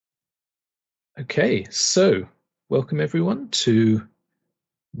Okay, so welcome everyone to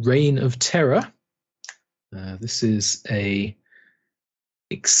Reign of Terror. This is a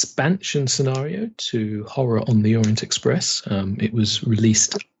expansion scenario to Horror on the Orient Express. It was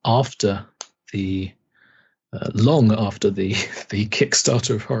released after the long after the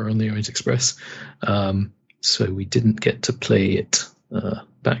Kickstarter of Horror on the Orient Express, so we didn't get to play it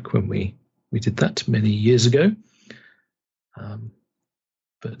back when we did that many years ago.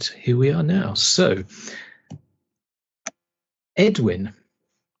 But here we are now. So, Edwin.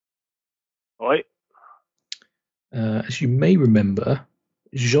 Oi. As you may remember,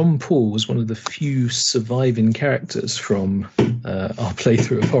 Jean-Paul was one of the few surviving characters from our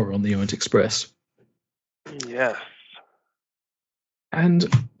playthrough of Horror on the Orient Express. Yes. And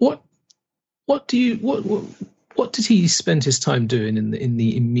what did he spend his time doing in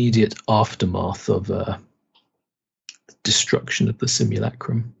the immediate aftermath of the destruction of the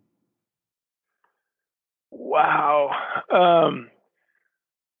simulacrum? Wow.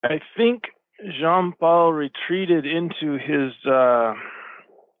 I think Jean-Paul retreated into his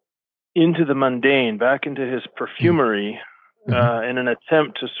into the mundane, back into his perfumery, in an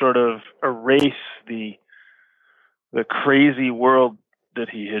attempt to sort of erase the crazy world that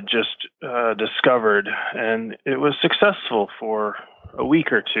he had just discovered, and it was successful for a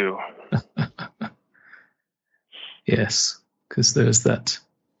week or two. Yes, because there's that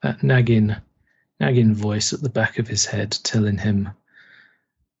nagging voice at the back of his head telling him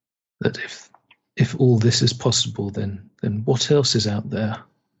that if all this is possible, then what else is out there?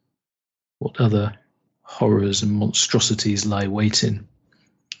 What other horrors and monstrosities lie waiting?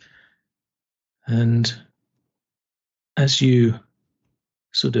 And as you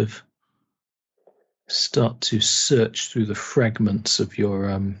sort of start to search through the fragments of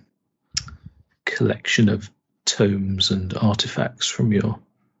your collection of tomes and artifacts from your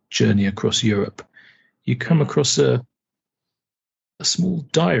journey across Europe, you come across a small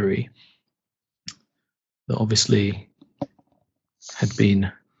diary that obviously had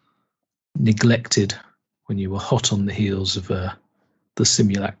been neglected when you were hot on the heels of the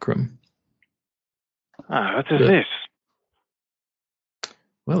simulacrum. What is this?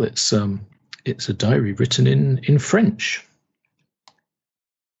 Well, it's a diary written in French.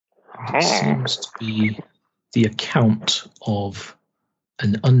 It seems to be the account of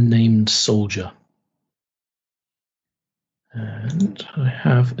an unnamed soldier. And I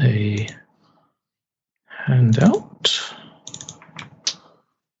have a handout,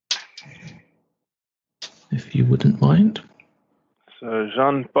 if you wouldn't mind. So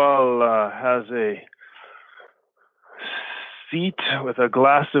Jean-Paul has a seat with a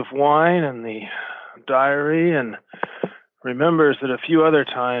glass of wine and the diary, and remembers that a few other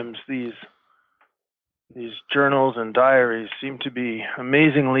times these journals and diaries seem to be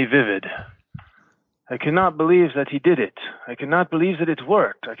amazingly vivid. I cannot believe that he did it. I cannot believe that it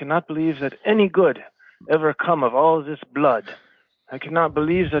worked. I cannot believe that any good ever come of all this blood. I cannot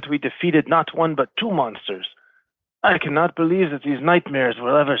believe that we defeated not one but two monsters. I cannot believe that these nightmares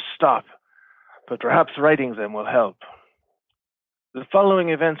will ever stop, but perhaps writing them will help. The following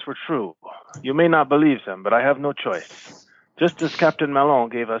events were true. You may not believe them, but I have no choice. Just as Captain Malon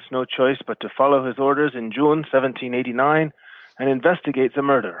gave us no choice but to follow his orders in June 1789 and investigate the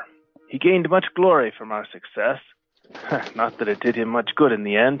murder. He gained much glory from our success. Not that it did him much good in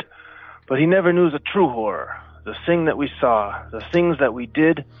the end, but he never knew the true horror, the thing that we saw, the things that we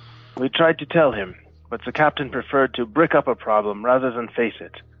did. We tried to tell him, but the captain preferred to brick up a problem rather than face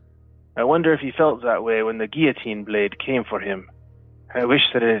it. I wonder if he felt that way when the guillotine blade came for him. I wish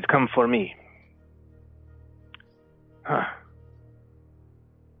that it had come for me.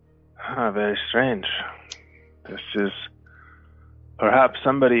 Very strange. This is perhaps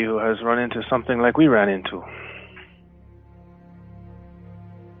somebody who has run into something like we ran into.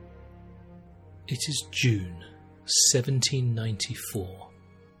 It is June 1794.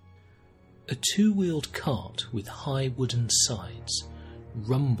 A two-wheeled cart with high wooden sides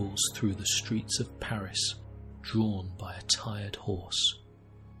rumbles through the streets of Paris, drawn by a tired horse.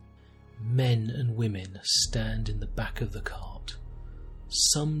 Men and women stand in the back of the cart,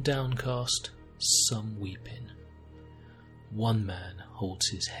 some downcast, some weeping. One man holds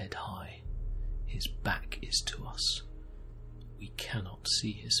his head high. His back is to us. We cannot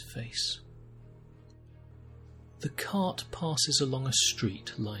see his face. The cart passes along a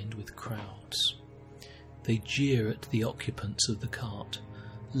street lined with crowds. They jeer at the occupants of the cart,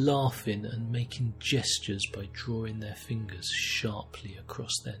 laughing and making gestures by drawing their fingers sharply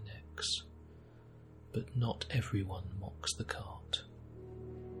across their necks. But not everyone mocks the cart.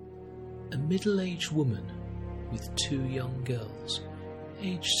 A middle-aged woman with two young girls,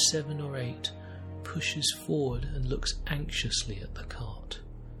 aged 7 or 8, pushes forward and looks anxiously at the cart,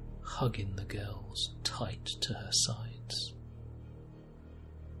 hugging the girls tight to her sides.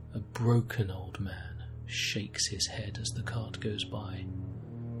 A broken old man shakes his head as the cart goes by,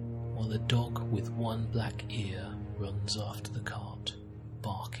 while a dog with one black ear runs after the cart,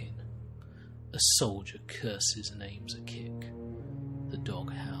 barking. A soldier curses and aims a kick. The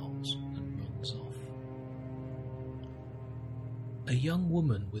dog howls and runs off. A young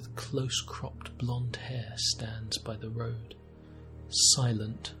woman with close-cropped blonde hair stands by the road,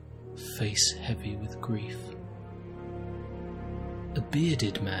 silent, face heavy with grief. A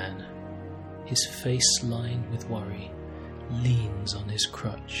bearded man, his face lined with worry, leans on his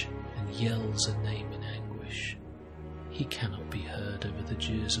crutch and yells a name in anguish. He cannot be heard over the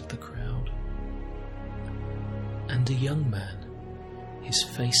jeers of the crowd. And a young man, his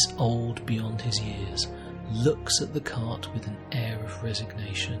face old beyond his years, looks at the cart with an air of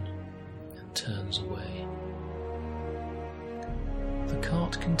resignation and turns away. The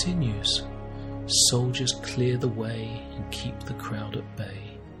cart continues. Soldiers clear the way and keep the crowd at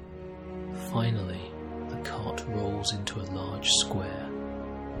bay. Finally, the cart rolls into a large square.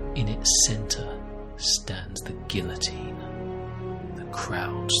 In its centre stands the guillotine. The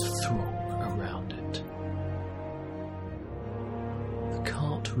crowds throng around it. The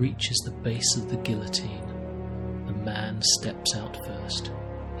cart reaches the base of the guillotine. The man steps out first,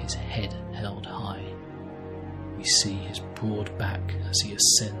 his head held high. We see his broad back as he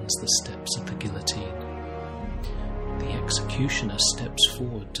ascends the steps of the guillotine. The executioner steps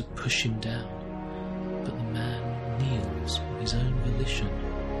forward to push him down, but the man kneels of his own volition.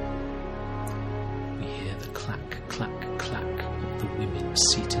 We hear the clack, clack, clack of the women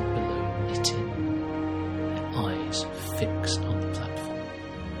seated below knitting, their eyes fixed on the platform.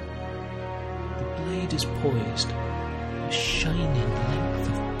 The blade is poised, a shining length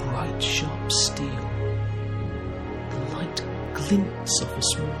of bright, sharp steel. The light glints off a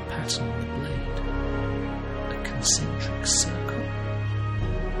small pattern on the blade, a concentric circle.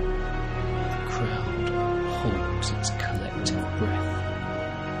 The crowd holds its collective breath.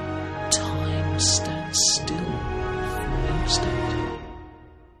 Time stands still for an instant.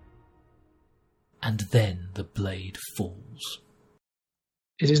 And then the blade falls.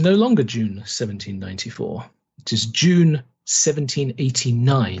 It is no longer June 1794. It is June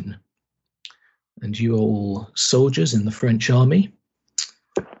 1789. And you are all soldiers in the French army.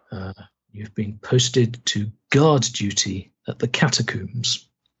 You've been posted to guard duty at the catacombs.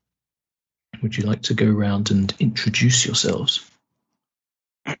 Would you like to go round and introduce yourselves?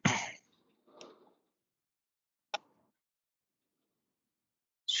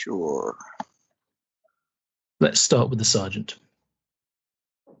 Sure. Let's start with the sergeant.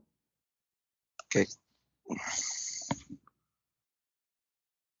 Okay.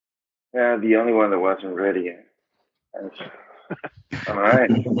 Yeah, the only one that wasn't ready yet. All right.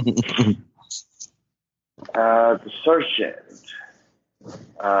 The sergeant.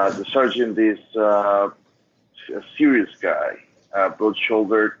 The sergeant is a serious guy,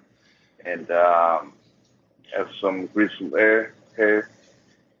 broad-shouldered, and has some grizzled hair.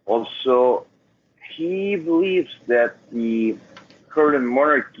 Also, he believes that the current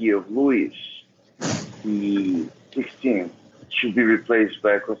monarchy of Louis the 16th should be replaced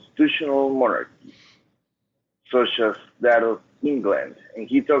by a constitutional monarchy, such as that of England. And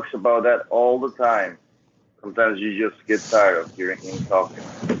he talks about that all the time. Sometimes you just get tired of hearing him talking.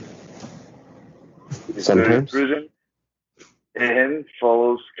 He's very prudent and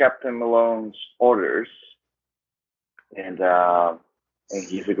follows Captain Malone's orders. And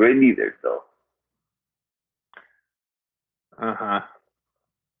he's a great leader, though. Uh-huh.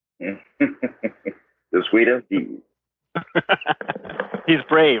 Just wait and see. He's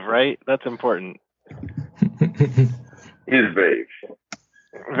brave, right? That's important. He's brave.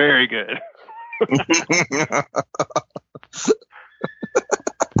 Very good.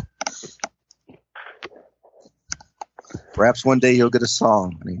 Perhaps one day you'll get a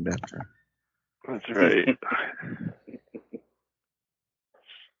song named after him. That's right.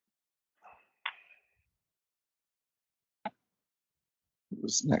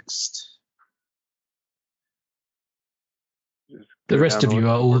 Who's next? The rest of you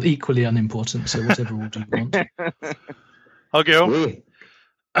are all equally unimportant, so whatever order you want. I'll go. Oui.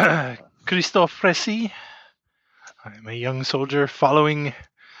 Christophe Récy. I'm a young soldier following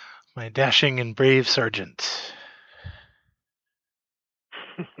my dashing and brave sergeant.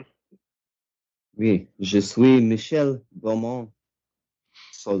 Oui, je suis Michel Beaumont,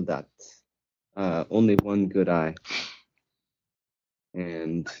 soldat. Only one good eye.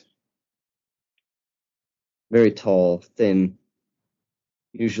 And very tall, thin,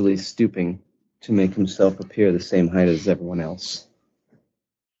 usually stooping, to make himself appear the same height as everyone else.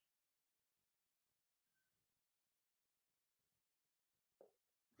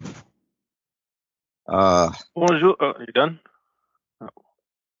 Bonjour. Oh, you done?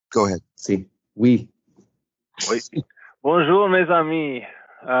 Go ahead. See, we. Oui. Bonjour, mes amis.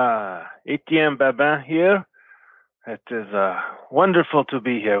 Etienne Babin here. It is wonderful to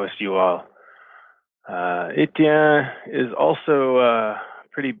be here with you all. Etienne is also a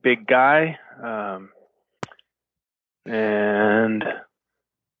pretty big guy and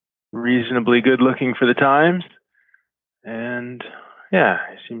reasonably good looking for the times. And yeah,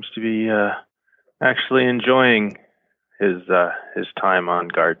 he seems to be actually enjoying his time on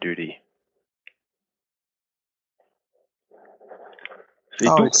guard duty.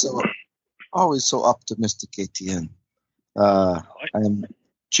 Always so optimistic, Etienne. I am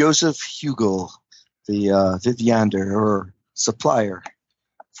Joseph Hugel, the Viviander or supplier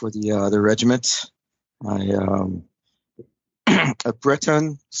for the regiment. I a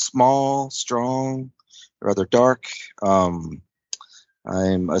Breton, small, strong, rather dark.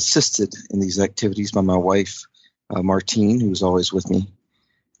 I'm assisted in these activities by my wife, Martine, who's always with me.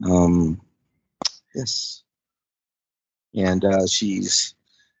 Yes. And she's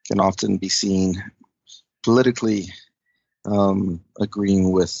can often be seen politically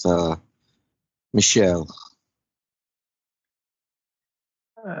agreeing with Michel.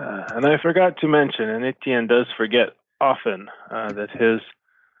 And I forgot to mention, and Etienne does forget often, that his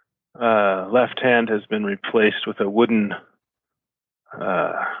left hand has been replaced with a wooden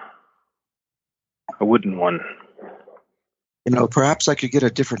one. You know, perhaps I could get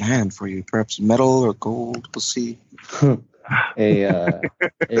a different hand for you. Perhaps metal or gold. We'll see. a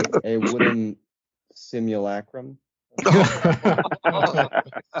wooden simulacrum.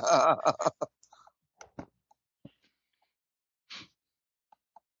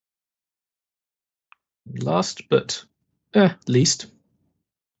 Last but least.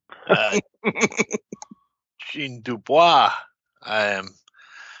 Jean Dubois. I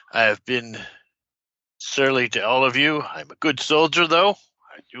have been surly to all of you. I'm a good soldier, though.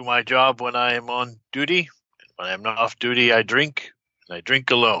 I do my job when I am on duty. And when I'm not off duty, I drink, and I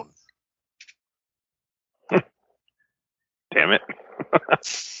drink alone. Damn it.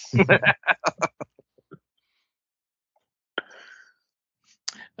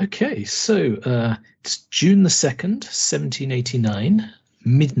 Okay, so it's June the 2nd, 1789,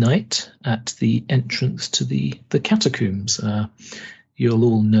 midnight at the entrance to the catacombs. You'll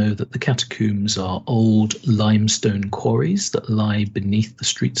all know that the catacombs are old limestone quarries that lie beneath the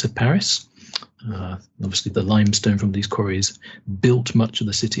streets of Paris. Obviously, the limestone from these quarries built much of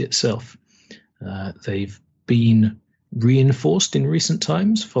the city itself. They've been reinforced in recent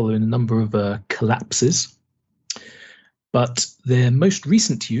times following a number of collapses. But their most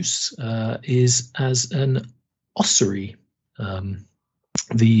recent use is as an ossuary.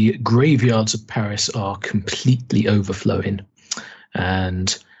 The graveyards of Paris are completely overflowing,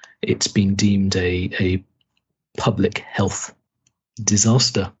 and it's been deemed a public health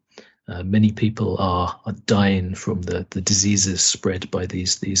disaster. Many people are dying from the diseases spread by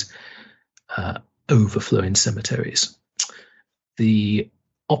these overflowing cemeteries. The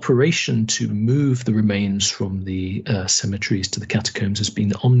operation to move the remains from the cemeteries to the catacombs has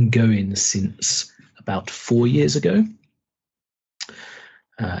been ongoing since about 4 years ago,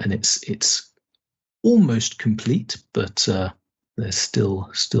 and it's almost complete, but there's still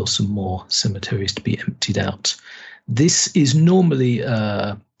some more cemeteries to be emptied out. This is normally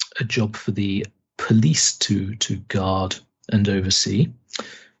a job for the police to guard and oversee,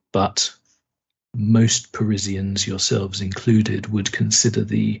 but most Parisians, yourselves included, would consider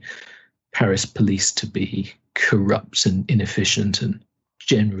the Paris police to be corrupt and inefficient and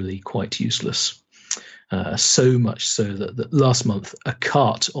generally quite useless. So much so that last month a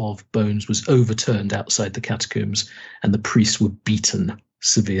cart of bones was overturned outside the catacombs and the priests were beaten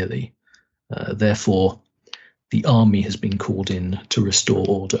severely. Therefore, the army has been called in to restore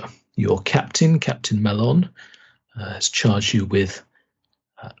order. Your captain, Captain Malon, has charged you with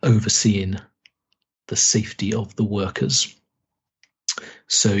overseeing the safety of the workers.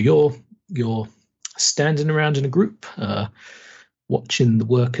 So you're standing around in a group, watching the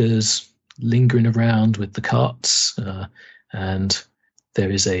workers lingering around with the carts, and there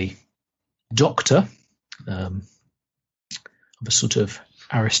is a doctor of a sort of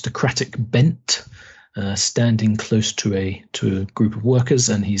aristocratic bent standing close to a group of workers,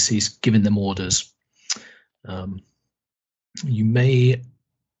 and he's giving them orders.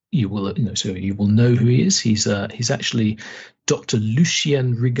 You will know who he is. He's actually Dr.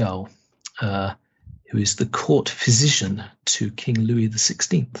 Lucien Rigaud, who is the court physician to King Louis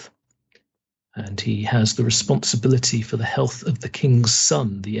XVI. and he has the responsibility for the health of the king's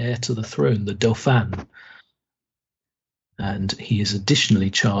son, the heir to the throne, the Dauphin. And he is additionally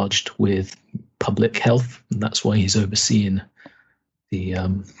charged with public health, and that's why he's overseeing the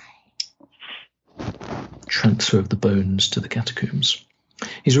transfer of the bones to the catacombs.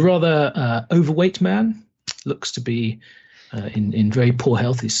 He's a rather overweight man, looks to be in very poor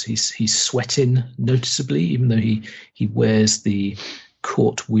health. He's sweating noticeably, even though he wears the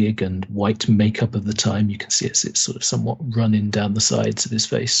court wig and white makeup of the time. You can see it's sort of somewhat running down the sides of his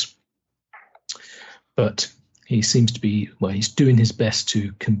face. But he seems to be, well, he's doing his best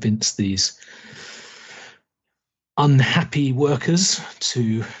to convince these unhappy workers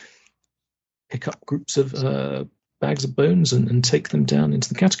to pick up groups of bags of bones and take them down into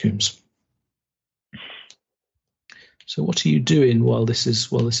the catacombs. So what are you doing while this is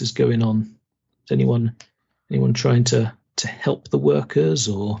going on? Is anyone trying to help the workers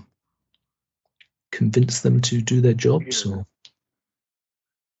or convince them to do their jobs? Or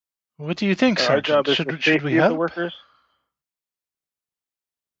what do you think, Our Sergeant? job is Should the we safety of the help? workers.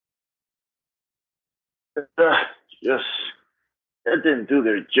 Just let them do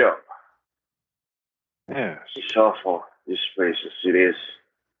their job. Yes. It's awful, this place as it is.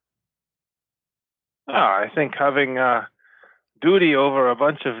 I think having duty over a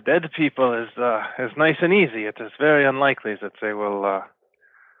bunch of dead people is nice and easy. It is very unlikely that they will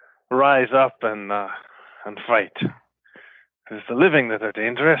rise up and fight. It's the living that are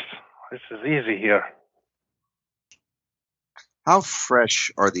dangerous. This is easy here. How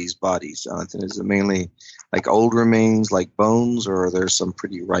fresh are these bodies, Jonathan? Is it mainly like old remains, like bones, or are there some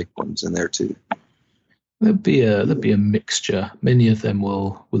pretty ripe ones in there too? there'd be a mixture. Many of them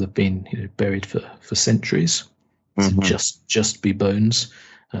will have been buried for centuries. Mhm. Just be bones.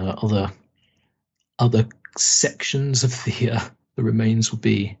 Other sections of the remains will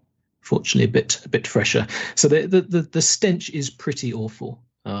be, fortunately, a bit fresher. So the stench is pretty awful.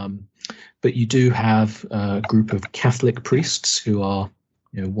 But you do have a group of Catholic priests who are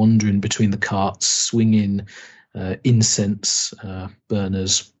wandering between the carts, swinging incense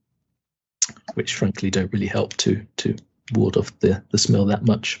burners, which frankly don't really help to ward off the smell that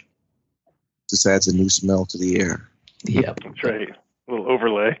much. Just adds a new smell to the air. Yeah. That's right. A little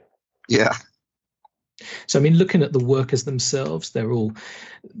overlay. Yeah. So, I mean, looking at the workers themselves,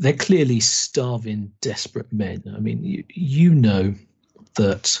 they're clearly starving, desperate men. I mean, you know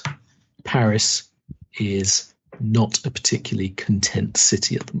that Paris is not a particularly content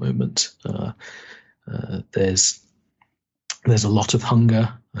city at the moment. There's a lot of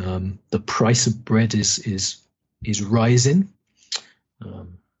hunger. The price of bread is rising.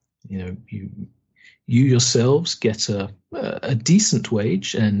 You yourselves get a decent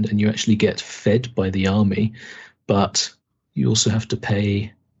wage, and you actually get fed by the army, but you also have to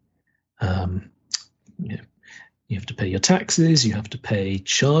pay. You have to pay your taxes. You have to pay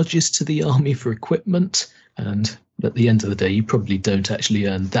charges to the army for equipment, and at the end of the day, you probably don't actually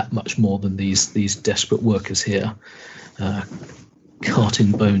earn that much more than these desperate workers here,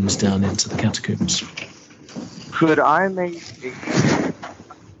 carting bones down into the catacombs. Could I make see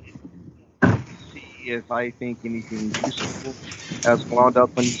if I think anything useful has wound up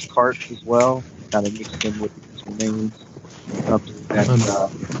in these carts as well? Kind of mix them with these remains.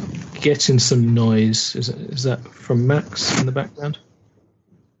 Getting some noise. Is that from Max in the background?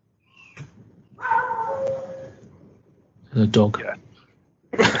 And a dog. Yeah.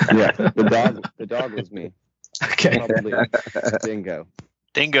 Yeah, the dog was me. Okay. Probably Dingo.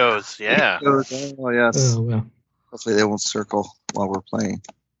 Dingoes, yeah. Oh, yes. Oh well. Hopefully they won't circle while we're playing.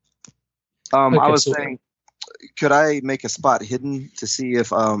 Okay, I was so- saying, could I make a spot hidden to see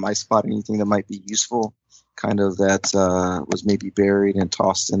if I spot anything that might be useful, kind of that was maybe buried and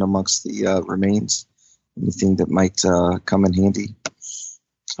tossed in amongst the remains? Anything that might come in handy?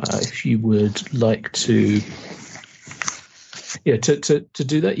 If you would like to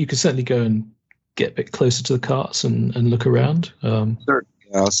do that, you can certainly go and get a bit closer to the carts and look around. Sure.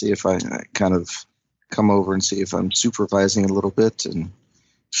 I'll see if I kind of come over and see if I'm supervising a little bit and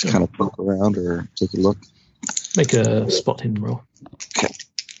just Sure. kind of poke around or take a look. Make a spot hidden roll.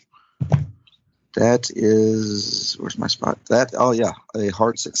 That is, where's my spot? A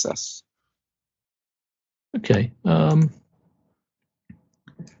hard success. Okay.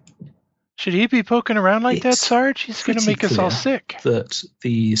 Should he be poking around like that, It's Sarge? He's going to pretty make us all clear sick. that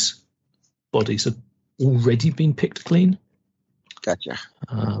these bodies have already been picked clean. Gotcha.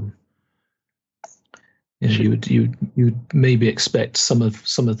 You would maybe expect some of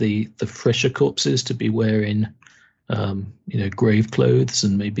the fresher corpses to be wearing grave clothes,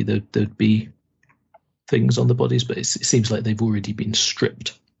 and maybe there'd be things on the bodies, but it seems like they've already been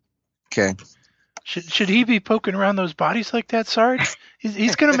stripped. Okay. Should he be poking around those bodies like that, Sarge?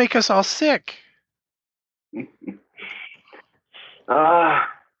 He's going to make us all sick.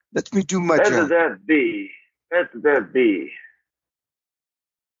 Let me do my Let job. that be. Let that be.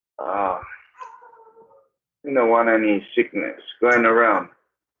 You don't want any sickness going around.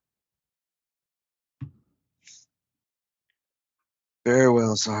 Very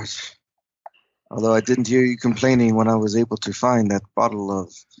well, Sarge. Although I didn't hear you complaining when I was able to find that bottle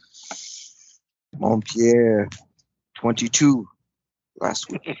of Montpierre 22 last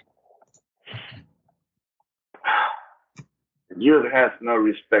week. You have no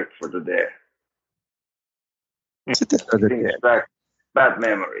respect for the dead. Sit there, other Brings day. back bad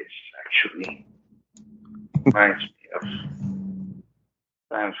memories, actually. Reminds me of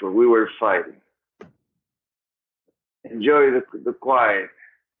times where we were fighting. Enjoy the quiet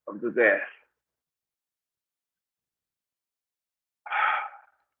of the death.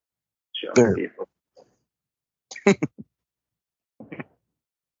 Young There. people.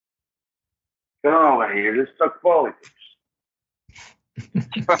 Come over here, let's talk politics.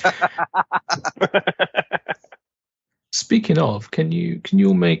 Speaking of, can you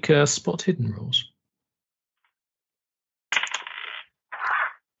all make spot hidden rolls?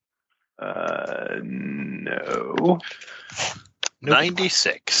 No.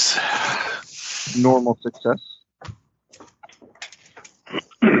 96. Normal success.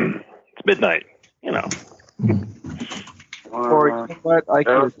 It's midnight. You know. Or you know what? I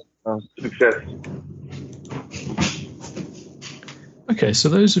could. Success. Okay, so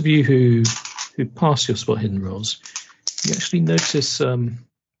those of you who pass your spot hidden rolls, you actually notice some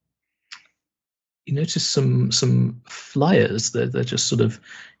flyers. They're just sort of,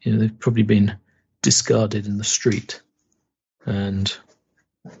 they've probably been discarded in the street, and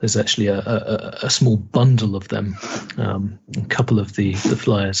there's actually a small bundle of them. A couple of the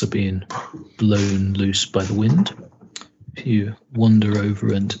flyers are being blown loose by the wind. If you wander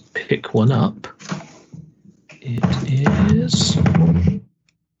over and pick one up, it is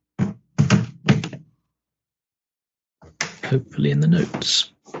hopefully in the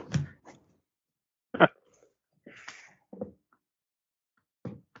notes.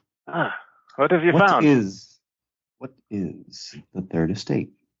 What have you found? What is the third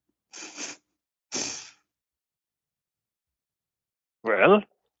estate? Well,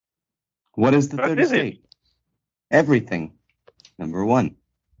 What is the What third is it? estate? Everything. Number 1.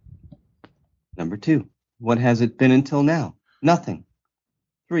 Number 2. What has it been until now? Nothing.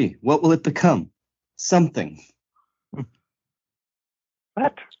 3. What will it become? Something.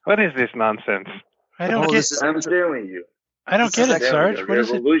 what? What is this nonsense? I don't get. this is, I'm telling you. I don't this get is it, Sarge. The What is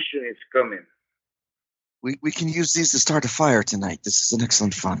it? revolution is coming. we can use these to start a fire tonight. This is an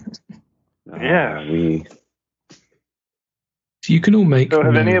excellent fun. Yeah. So you can all make So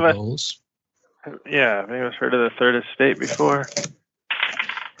have any no of us- rolls. Yeah, have any of us heard of the third estate before?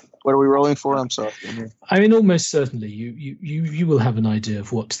 What are we rolling for? I'm sorry. I mean, almost certainly, you will have an idea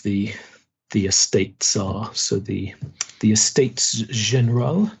of what the estates are. So the estates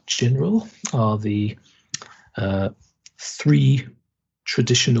general are the 3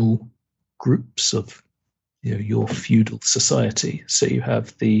 traditional groups of your feudal society. So you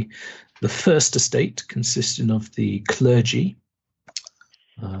have the first estate consisting of the clergy.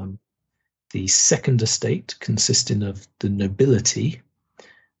 The second estate consisting of the nobility.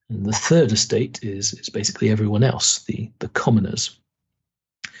 And the third estate is basically everyone else, the commoners.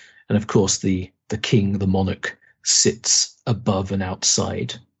 And of course, the king, the monarch, sits above and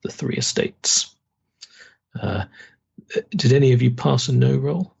outside the 3 estates. Did any of you pass a no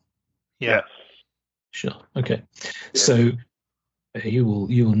roll? Yeah. Sure. Okay. So you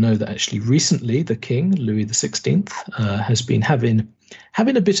will know that actually recently the king, Louis XVI, has been having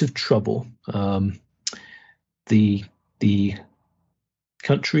a bit of trouble. The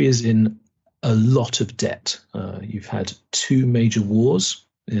country is in a lot of debt. You've had 2 major wars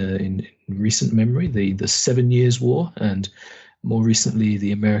in recent memory, the 7 Years' War and more recently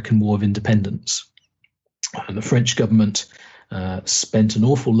the American War of Independence. And the French government spent an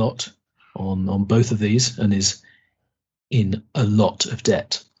awful lot on both of these and is in a lot of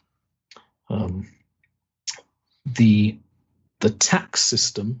debt. The tax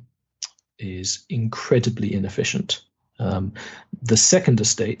system is incredibly inefficient. The second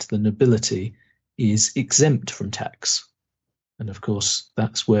estate, the nobility, is exempt from tax, and of course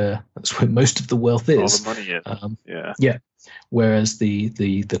that's where most of the wealth All is. the money is. Yeah. Whereas the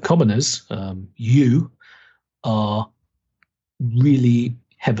commoners, you are really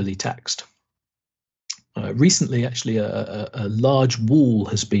heavily taxed. Recently, actually, a large wall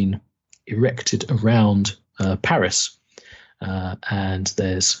has been erected around Paris, and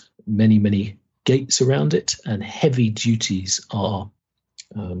there's many gates around it, and heavy duties are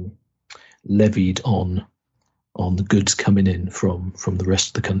levied on the goods coming in from the rest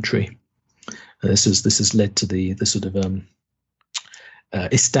of the country. This has led to the sort of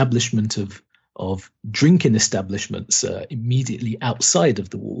establishment of drinking establishments immediately outside of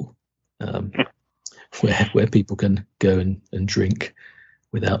the wall, where people can go and drink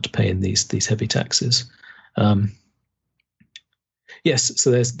without paying these heavy taxes. Yes, so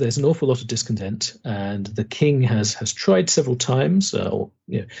there's an awful lot of discontent, and the king has tried several times.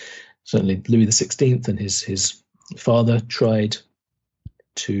 Certainly Louis XVI and his father tried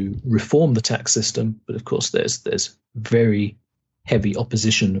to reform the tax system, but of course there's very heavy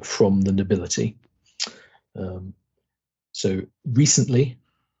opposition from the nobility. So recently,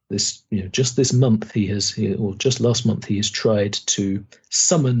 just last month, he has tried to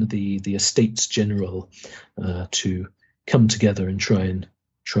summon the Estates General to come together and try and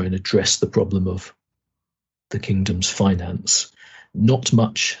address the problem of the kingdom's finance. Not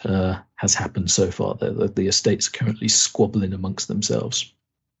much has happened so far. The estates are currently squabbling amongst themselves.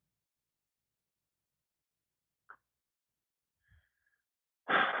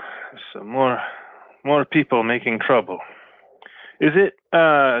 So more people making trouble. Is it?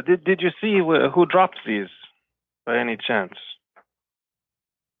 Did you see who dropped these, by any chance?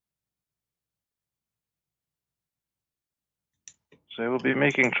 They will be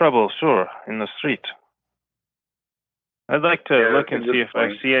making trouble, sure, in the street. I'd like to look and see if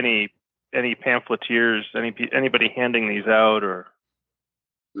I see any pamphleteers, anybody handing these out or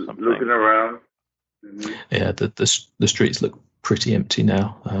something. Looking around. Mm-hmm. Yeah, the streets look pretty empty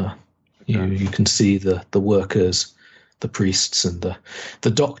now. You can see the workers, the priests, and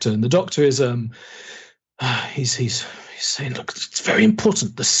the doctor. And the doctor is he's saying, look, it's very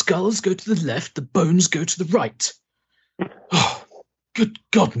important. The skulls go to the left, the bones go to the right. Oh, good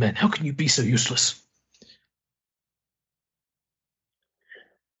God, men, how can you be so useless?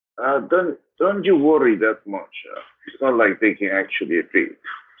 Don't you worry that much. It's not like they can actually read.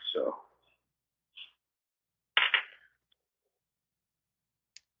 So.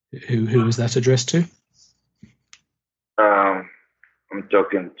 Who was that addressed to? I'm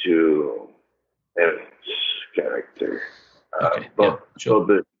talking to Evan's character. Okay, but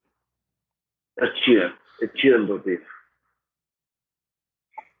sure. Etienne Lodif.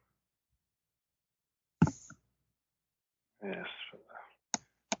 Yes.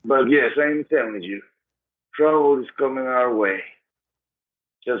 But yes, I'm telling you, trouble is coming our way.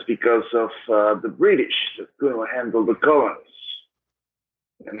 Just because of the British that's going to handle the colonies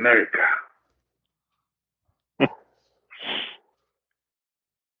in America.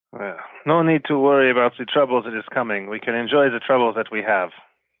 Well, no need to worry about the trouble that is coming. We can enjoy the trouble that we have.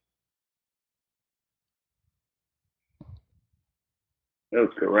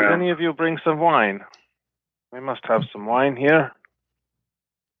 Look around. Did any of you bring some wine? We must have some wine here.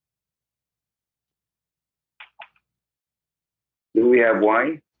 Do we have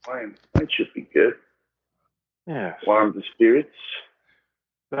wine? Wine should be good. Yes. Warm the spirits.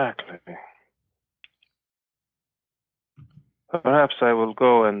 Exactly. Perhaps I will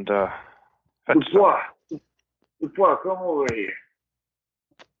go and fetch some. Dupois, come over here.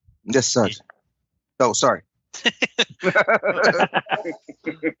 Yes, Sergeant. Oh, sorry.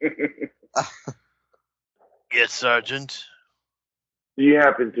 Yes, Sergeant. Do you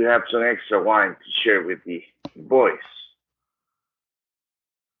happen to have some extra wine to share with the boys?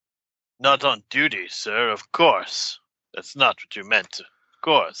 Not on duty, sir, of course. That's not what you meant. Of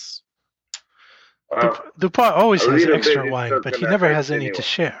course. Dupois always a has little extra bit is wine, not but he gonna never affect has any anyone. to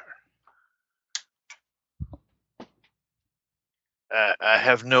share. I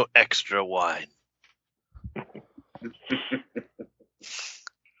have no extra wine.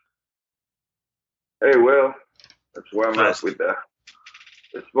 Hey, well, let's warm up with the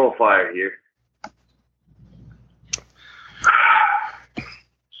small fire here.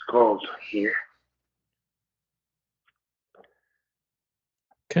 It's cold here.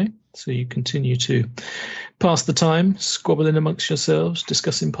 Okay, so you continue to pass the time, squabbling amongst yourselves,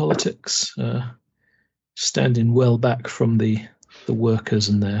 discussing politics, standing well back from the workers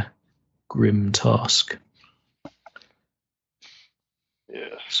and their grim task.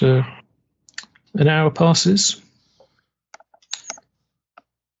 Yes. So an hour passes.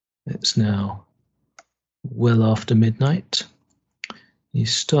 It's now well after midnight. You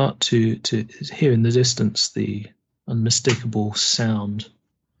start to hear in the distance the unmistakable sound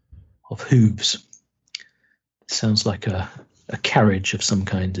of hooves. It sounds like a carriage of some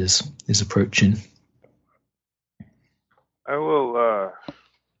kind is approaching. I will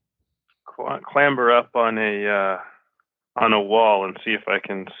clamber up on a on a wall and see if I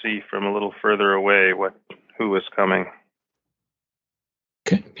can see from a little further away who is coming.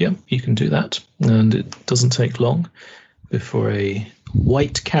 Okay, yeah, you can do that. And it doesn't take long before a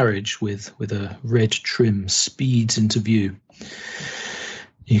white carriage with a red trim speeds into view.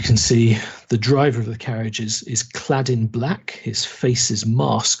 You can see the driver of the carriage is clad in black, his face is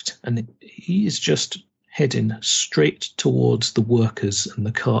masked, and he is just heading straight towards the workers and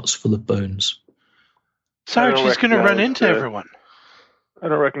the carts full of bones. Sarge, he's going to run into everyone. I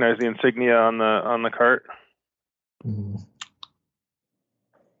don't recognize the insignia on the cart.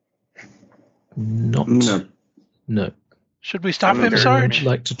 No. Should we stop him, Sarge? I'd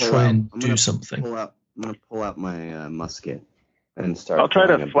like to try and do something. I'm going to pull out my musket and start. I'll try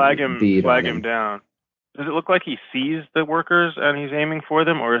to flag him down. Does it look like he sees the workers and he's aiming for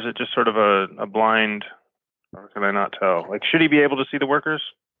them, or is it just sort of a blind, or can I not tell? Like, should he be able to see the workers?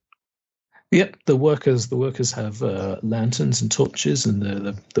 Yep, the workers have lanterns and torches, and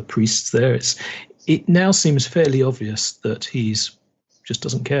the priests there. It now seems fairly obvious that he's just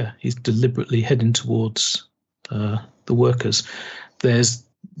doesn't care. He's deliberately heading towards the workers. There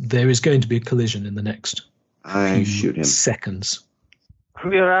is going to be a collision in the next few seconds.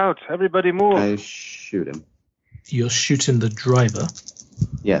 Clear out! Everybody move! I shoot him. You're shooting the driver?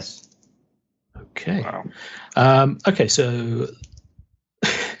 Yes. Okay. Wow. Okay, so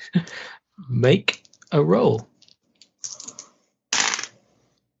make a roll.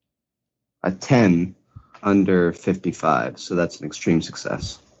 A 10 under 55, so that's an extreme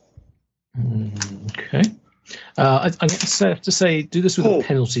success. Okay. I'm going to have to say do this with a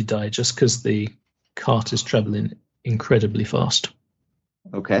penalty die, just because the cart is traveling incredibly fast.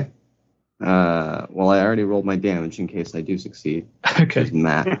 Okay. Well, I already rolled my damage in case I do succeed. Okay.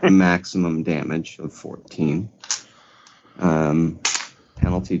 Maximum damage of 14.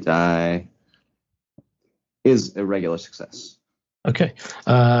 Penalty die is a regular success. Okay.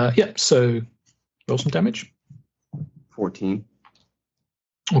 So roll some damage. 14.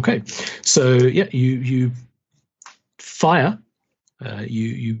 Okay. So you fire.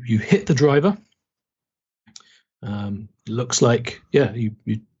 You hit the driver. Looks like you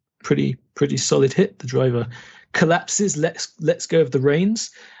pretty solid hit. The driver collapses, lets go of the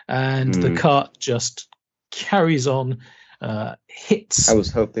reins, and the cart just carries on. Hits. I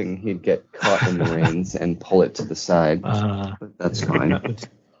was hoping he'd get caught in the reins and pull it to the side. But that's fine.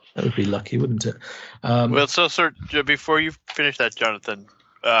 That would be lucky, wouldn't it? Well, so sir, before you finish that, Jonathan,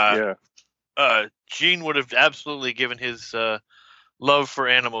 Gene would have absolutely given his love for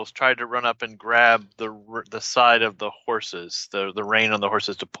animals, tried to run up and grab the side of the horses, the rein on the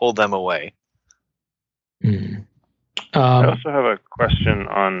horses, to pull them away. I also have a question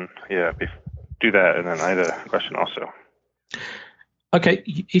on do that, and then I had a question also. Okay,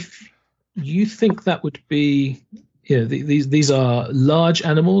 if you think that would be, these are large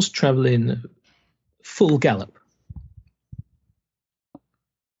animals traveling full gallop.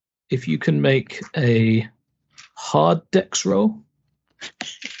 If you can make a hard dex roll.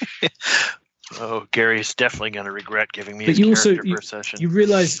 Oh, Gary's definitely going to regret giving me his character for a session. You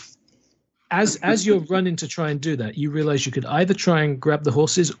realize, as you're running to try and do that, you realize you could either try and grab the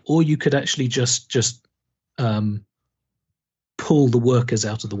horses, or you could actually just pull the workers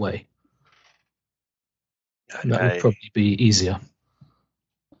out of the way. And that would probably be easier.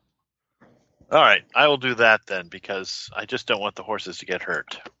 All right, I will do that then, because I just don't want the horses to get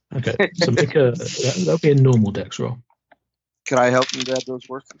hurt. Okay, so that'll be a normal dex roll. Could I help him grab those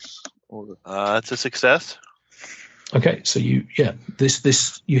workers? That's a success. Okay, so you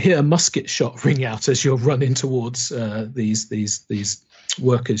hear a musket shot ring out as you're running towards these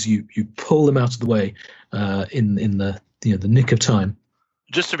workers. You pull them out of the way in the nick of time.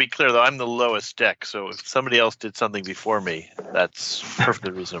 Just to be clear, though, I'm the lowest deck, so if somebody else did something before me, that's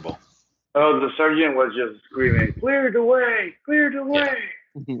perfectly reasonable. Oh, the sergeant was just screaming, "Cleared away! Cleared away!"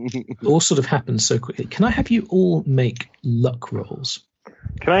 It all sort of happens so quickly. Can I have you all make luck rolls?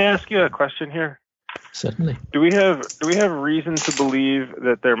 Can I ask you a question here? Certainly. Do we have reason to believe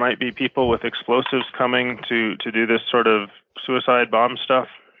that there might be people with explosives coming to do this sort of suicide bomb stuff?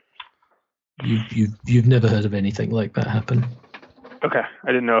 You've never heard of anything like that happen? Okay, I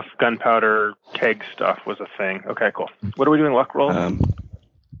didn't know if gunpowder keg stuff was a thing. Okay, cool. What are we doing? Luck rolls?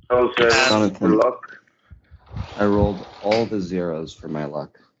 For luck. I rolled all the zeros for my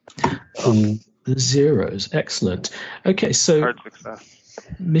luck. The zeros, excellent. Okay, so hard success.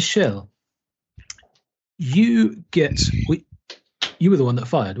 Michelle, you were the one that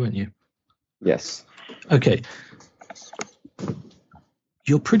fired, weren't you? Yes. Okay.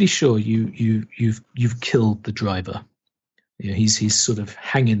 You're pretty sure you've killed the driver. He's sort of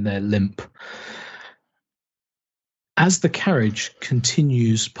hanging there limp. as the carriage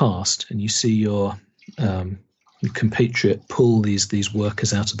continues past, and you see your compatriot pull these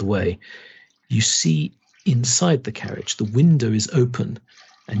workers out of the way, you see inside the carriage, the window is open,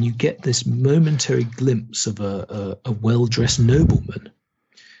 and you get this momentary glimpse of a well-dressed nobleman.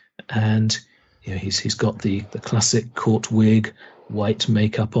 And he's got the classic court wig, white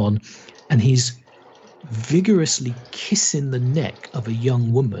makeup on, and he's vigorously kissing the neck of a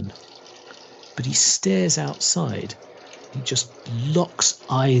young woman. But he stares outside. He just locks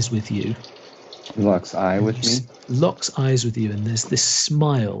eyes with you. Locks eye with me? Locks eyes with you, and there's this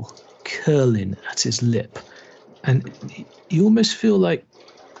smile curling at his lip. And you almost feel like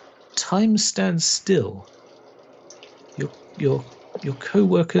time stands still. Your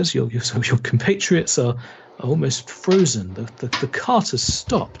co-workers, your compatriots are almost frozen. The cart has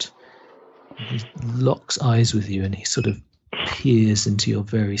stopped. He locks eyes with you, and he sort of peers into your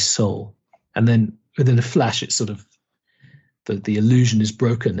very soul. And then within a flash, it's sort of the illusion is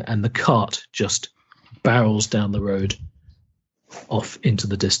broken, and the cart just barrels down the road off into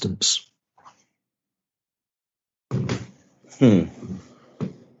the distance. Oh,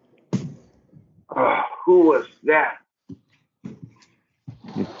 who was that?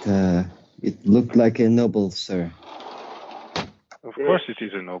 It looked like a noble, sir. Of course it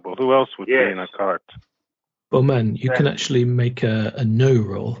is a noble. Who else would be in a cart? Well, man, you can actually make a no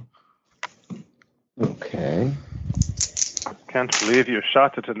roll. Okay. Can't believe you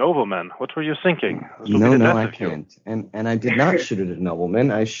shot at a nobleman. What were you thinking? No, I can't. And I did not shoot at a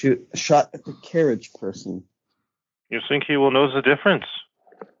nobleman. I shot at the carriage person. You think he will know the difference?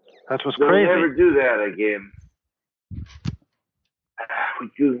 That was They'll crazy. never do that again. We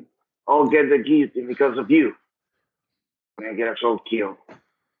could all get the guillotine because of you. And get us all killed.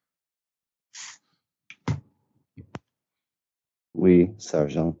 Oui,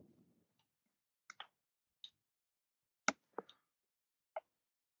 Sergeant.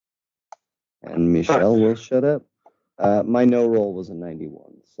 And Michelle will shut up. My no roll was a 91,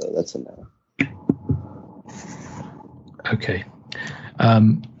 so that's a no. Okay.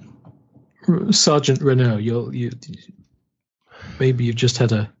 Sergeant Renault, you maybe you've just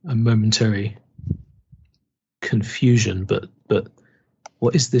had a momentary confusion, but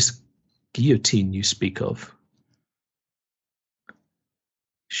what is this guillotine you speak of?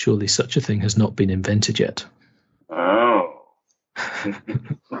 Surely such a thing has not been invented yet. Oh.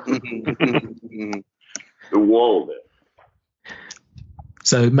 The wall there.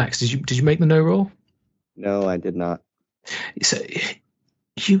 So, Max, did you make the no roll? No, I did not. So,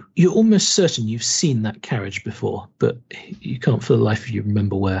 you're almost certain you've seen that carriage before, but you can't for the life of you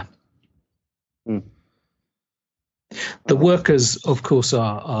remember where. The workers, of course,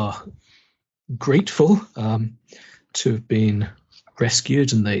 are grateful to have been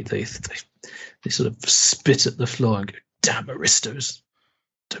rescued, and they sort of spit at the floor and go, "Damn aristos,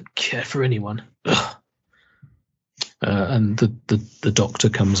 don't care for anyone." And the doctor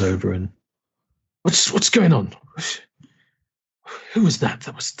comes over and, what's going on? Who was that?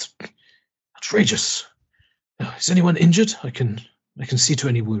 That was outrageous. Is anyone injured? I can see to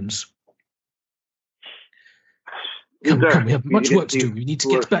any wounds. Come, we have much work to do. We need to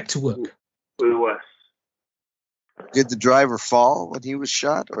get back to work. Who was? Did the driver fall when he was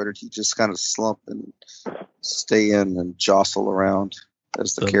shot, or did he just kind of slump and stay in and jostle around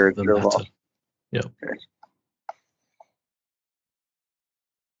as the carriage drove off? Yeah. Okay.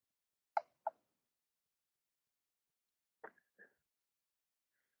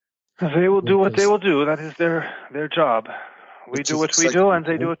 They will do what they will do. That is their job. We do what we do, and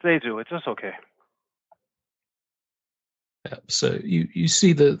they do what they do. It's just okay. Yeah, so you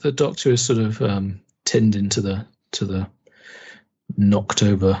see the doctor is sort of tending to the knocked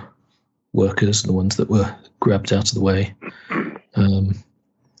over workers, the ones that were grabbed out of the way,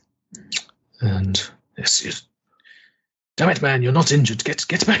 and yes, damn it, man, you're not injured.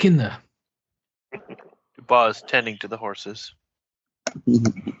 Get back in there. Dubois is tending to the horses.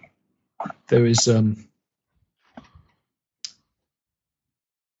 There is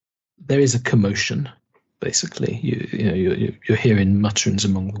a commotion. Basically, you're hearing mutterings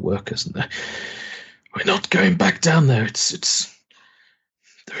among the workers, and we're not going back down there.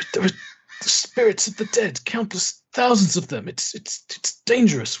 There are the spirits of the dead, countless thousands of them. It's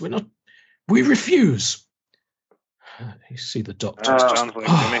dangerous. We refuse. You see the doctor. Sounds like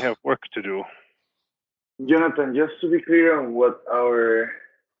they may have work to do. Jonathan, just to be clear on what our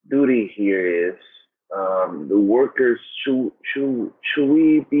duty here is, the workers, should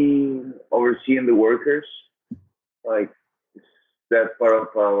we be overseeing the workers? Like, is that part of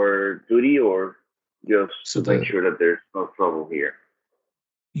our duty, or just to make sure that there's no trouble here?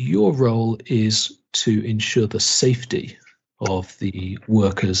 Your role is to ensure the safety of the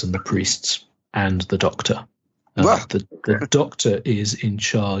workers and the priests and the doctor. The doctor is in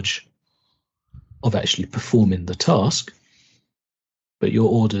charge of actually performing the task, but your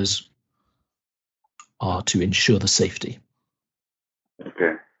orders are to ensure the safety.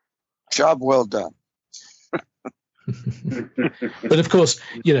 Okay. Job well done. But of course,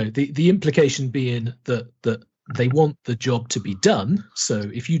 the implication being that they want the job to be done. So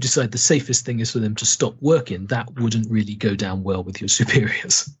if you decide the safest thing is for them to stop working, that wouldn't really go down well with your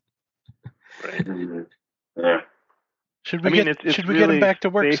superiors. Right. Yeah. Should we it's get really him back to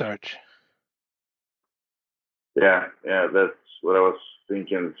work, safe. Sarge? Yeah, that's what I was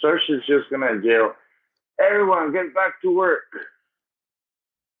thinking. Sarge is just gonna yell, "Everyone, get back to work!"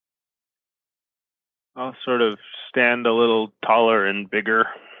 I'll sort of stand a little taller and bigger.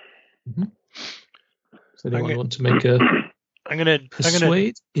 Mm-hmm. So anyone Okay. want to make a I'm gonna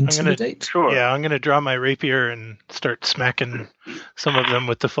persuade, intimidate? Sure. Yeah, I'm gonna draw my rapier and start smacking some of them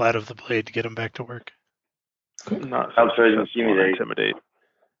with the flat of the blade to get them back to work. Not I'll try to successful on intimidate.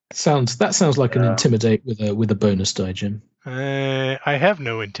 That sounds like an Yeah. intimidate with a bonus die, Jim. I have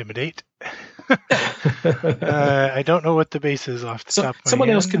no intimidate. I don't know what the base is off the top of my Someone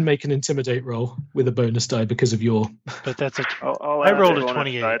else hand, can make an intimidate roll with a bonus die because of your. but that's a. I'll I add rolled a bonus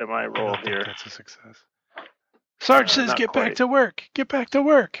 28. die to my I roll don't think here. that's a success. Sarge says, not "Get back quite. to work. Get back to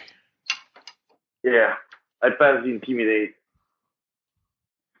work." Yeah, I passed the intimidate,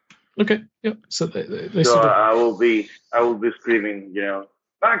 Okay, yeah. So they so sort of. I will be screaming,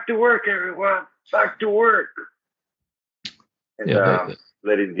 "Back to work, everyone! Back to work!" And Yeah,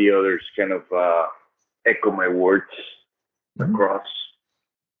 letting the others kind of echo my words Mhm. across.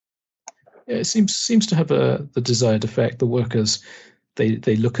 Yeah, it seems to have the desired effect. The workers, they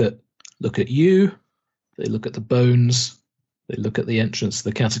look at you, they look at the bones, they look at the entrance to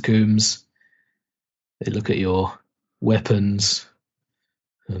the catacombs, they look at your weapons,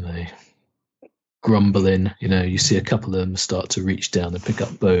 and they grumble in. You see a couple of them start to reach down and pick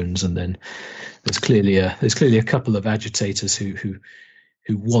up bones, and then there's clearly a couple of agitators who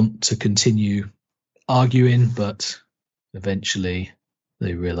want to continue arguing, but eventually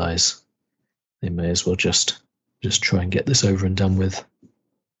they realize they may as well just try and get this over and done with.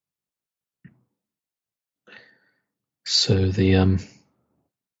 So the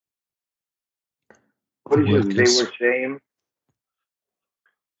What is it they workers- were saying?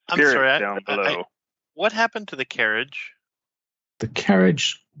 I'm Spirits sorry. down below. What happened to the carriage the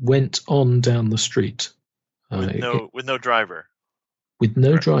carriage went on down the street with no driver? with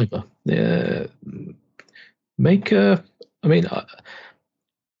no Right. driver. Make a. I mean,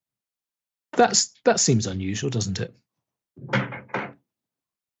 that seems unusual, doesn't it?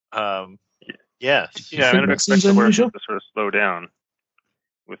 Yes. Yeah, I think would that expect seems the workers unusual? to sort of slow down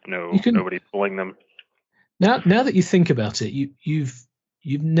with You can- nobody pulling them. Now that you think about it, you've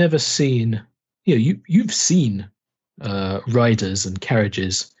never seen. You've seen riders and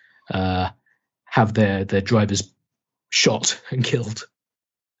carriages have their drivers shot and killed,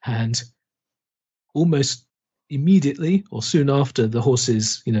 and almost immediately or soon after, the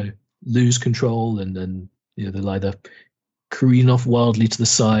horses lose control and they'll either careen off wildly to the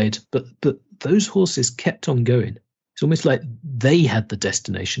side, but those horses kept on going. It's almost like they had the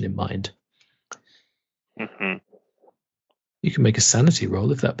destination in mind. Hmm. You can make a sanity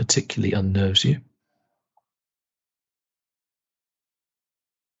roll if that particularly unnerves you.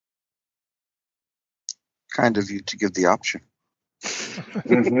 Kind of you to give the option.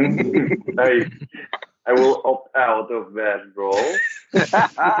 Mm-hmm. I will opt out of that role.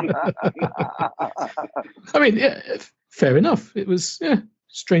 I mean, yeah, fair enough. It was,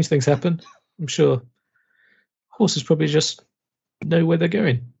 strange things happen. I'm sure horses probably just know where they're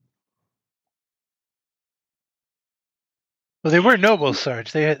going. Well, they were nobles,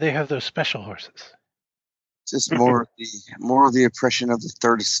 Sarge. They have those special horses. Just more of the oppression of the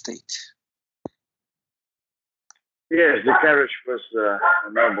third estate. Yes, the carriage was a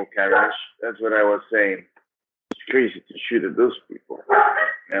normal carriage. That's what I was saying. It's crazy to shoot at those people.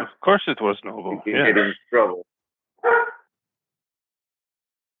 Yeah, Of course it was noble. you can Yeah. get in trouble.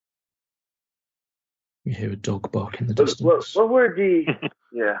 You hear a dog bark in the What distance. were the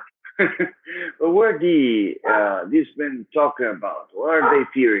what were these men talking about? What are they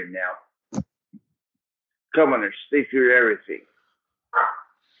fearing now? Commoners, they fear everything.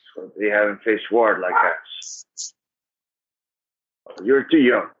 So they haven't faced war like us. You're too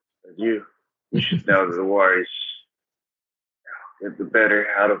young. But you should know that the war is get the better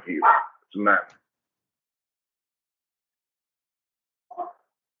out of you as a man.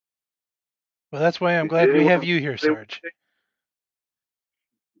 Well, that's why I'm glad we have you here, Sarge.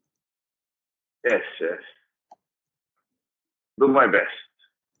 Yes, yes. Do my best.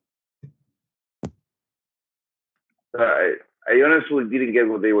 I honestly didn't get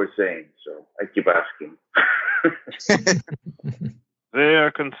what they were saying, so I keep asking. They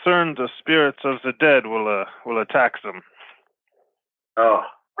are concerned the spirits of the dead will attack them. Oh.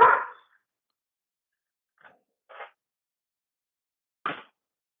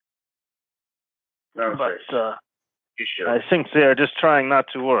 No, But you should. I think they are just trying not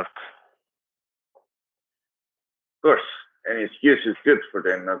to work. Of course, any excuse is good for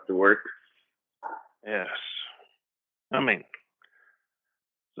them not to work. Yes. I mean,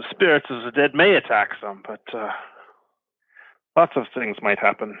 the spirits of the dead may attack them, but lots of things might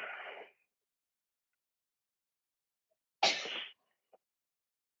happen.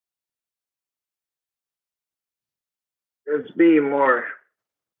 Let's be more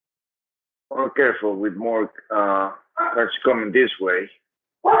careful with more cars coming this way.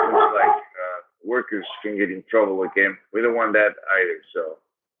 Looks like workers can get in trouble again. We don't want that either, so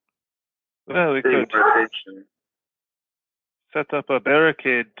Well, we pay could more attention. set up a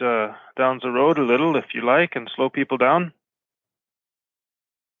barricade down the road a little, if you like, and slow people down.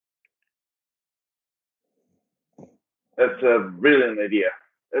 That's a brilliant idea.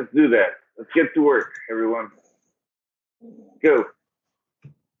 Let's do that. Let's get to work, everyone. Go.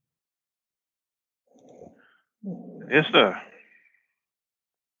 Yes, sir.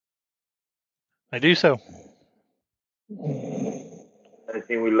 I do so. I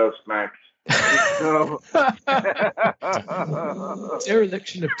think we lost Max. No.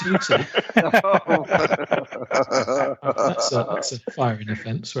 Dereliction of duty. That's a firing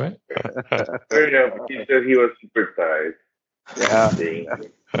offence, right? Fair enough. He said he was super tired. Yeah.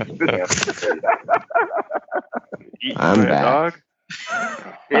 Eat I'm by a back. dog.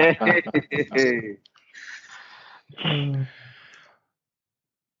 It's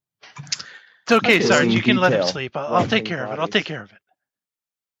okay, Okay. Sarge. You can let him Detail. sleep. I'll take care of it. I'll take care of it.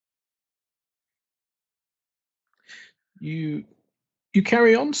 You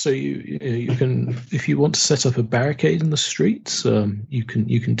carry on, so you can, if you want to set up a barricade in the streets, you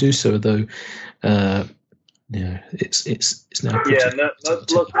can do so. Though, it's now pretty Yeah, not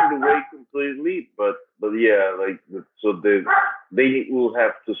blocking the way completely, but yeah, like so they will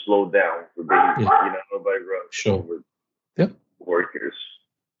have to slow down, so they nobody runs Sure. over Yep. workers.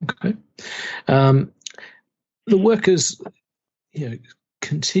 Okay. The workers,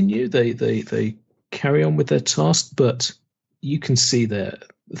 continue. They carry on with their task, but you can see they're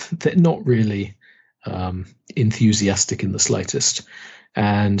not really enthusiastic in the slightest.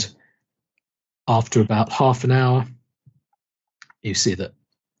 And after about half an hour, you see that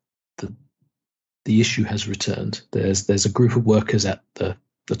the issue has returned. There's a group of workers at the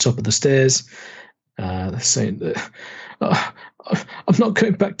top of the stairs. They're saying that I'm not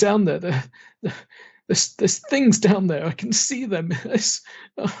going back down there. There's things down there. I can see them. There's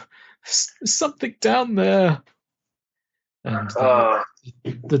something down there. And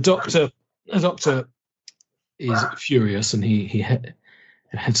the doctor is furious, and he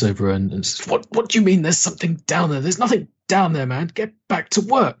heads over and says, "What do you mean? There's something down there? There's nothing down there, man. Get back to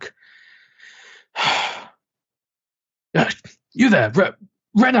work." You there,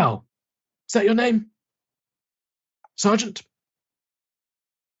 Renault? Is that your name, Sergeant?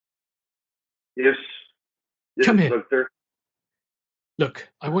 Yes. Come here. Doctor. Look,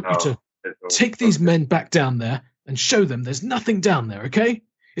 I want you to take these men back down there and show them there's nothing down there, okay?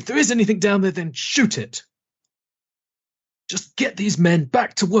 If there is anything down there, then shoot it. Just get these men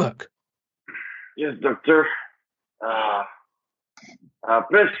back to work. Yes, Doctor.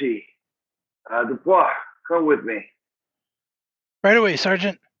 Plessy, Dubois, come with me. Right away,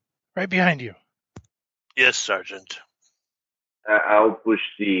 Sergeant. Right behind you. Yes, Sergeant. I'll push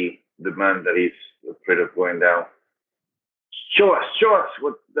the man that is afraid of going down. Show us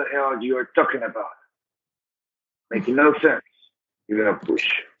what the hell you are talking about. Making no sense. You're gonna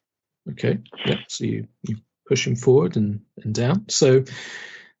push. Okay. Yeah. So you push him forward and down. So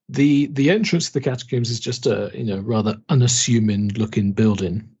the entrance to the catacombs is just a rather unassuming looking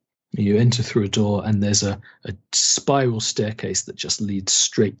building. You enter through a door, and there's a spiral staircase that just leads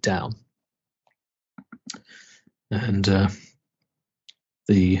straight down. And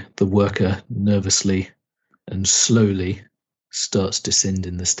the worker nervously and slowly starts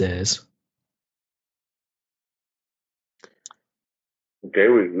descending the stairs. Okay,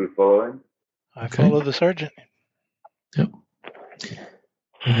 we follow him. I follow the sergeant. Yep.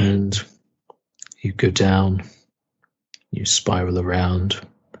 And you go down, you spiral around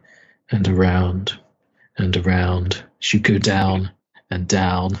and around and around. As you go down and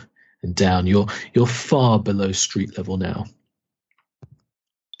down and down, you're far below street level now.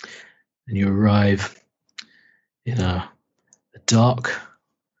 and you arrive in a dark,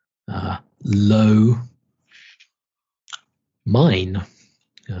 low mine.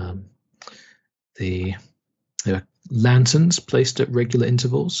 There are lanterns placed at regular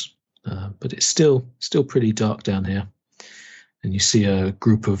intervals, but it's still pretty dark down here. And you see a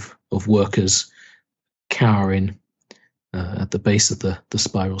group of workers cowering at the base of the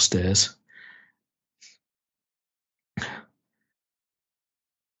spiral stairs.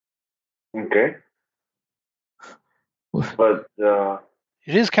 Okay. But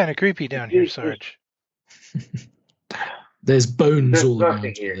It is kind of creepy down here, Sarge. There's bones There's all nothing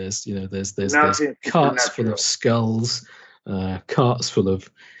around you. here. There's Nothing carts full supernatural. of skulls, carts full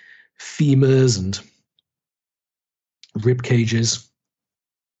of femurs and rib cages,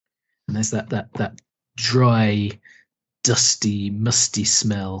 and there's that dry, dusty, musty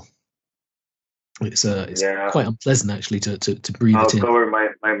smell. It's Yeah. quite unpleasant actually to breathe I'll it in. cover my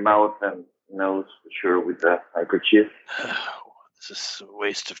mouth and nose for sure with the handkerchief. This is a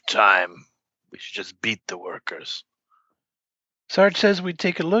waste of time. We should just beat the workers. Sarge says we'd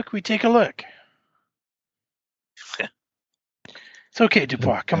take a look. We take a look. It's okay,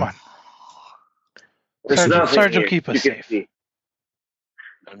 Dubois. Come on. There's nothing Sarge will here. keep us You can safe. see.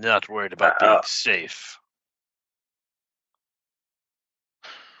 I'm not worried about being safe.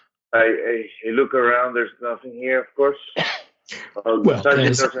 I look around. There's nothing here, of course. Well, the sergeant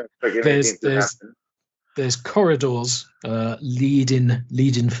there's- doesn't expect there's- anything to there's- happen. There's corridors lead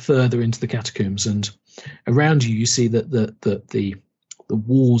in further into the catacombs, and around you see that the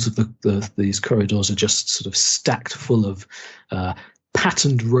walls of these corridors are just sort of stacked full of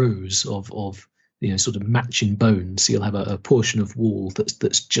patterned rows of sort of matching bones. So you'll have a portion of wall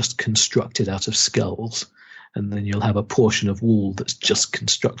that's just constructed out of skulls, and then you'll have a portion of wall that's just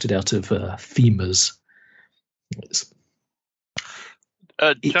constructed out of femurs. It's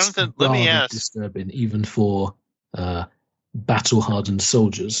Jonathan, let me rather ask. disturbing, even for battle-hardened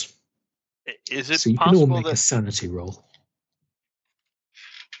soldiers. Is it So you can all possible make a that... sanity roll.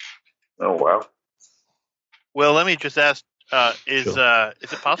 Oh, wow. Well, let me just ask. Is Sure. it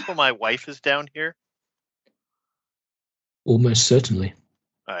possible my wife is down here? Almost certainly.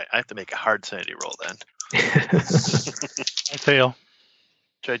 All right, I have to make a hard sanity roll then. I fail.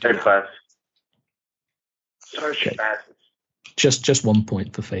 Should I do I it? pass. Sarge Okay. passes. just 1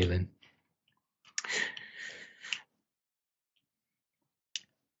 point for failing.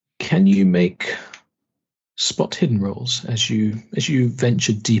 Can you make spot hidden rolls as you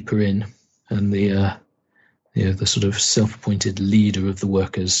venture deeper in, and the sort of self-appointed leader of the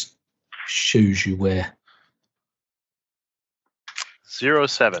workers shows you where?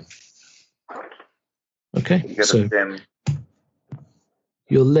 07. Okay, You get so a 10.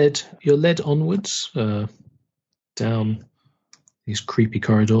 you're led onwards down these creepy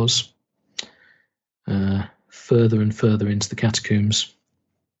corridors, further and further into the catacombs,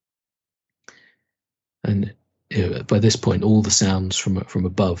 and by this point, all the sounds from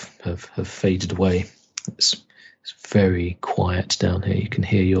above have faded away. It's very quiet down here. You can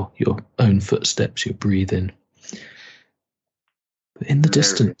hear your own footsteps, your breathing. But in the Very,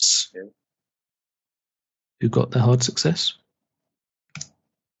 distance, yeah. who got the hard success?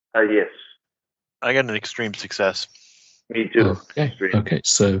 Yes. I got an extreme success. Me too. Okay. Okay.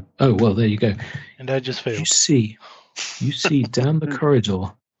 So, well, there you go. And I just failed. You see down the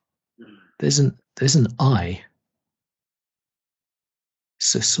corridor. There's an eye.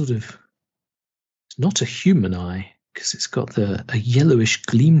 It's a sort of, it's not a human eye because it's got a yellowish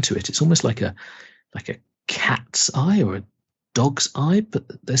gleam to it. It's almost like a cat's eye or a dog's eye, but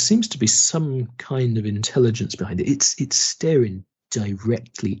there seems to be some kind of intelligence behind it. It's staring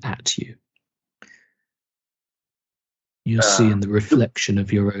directly at you. You're seeing the reflection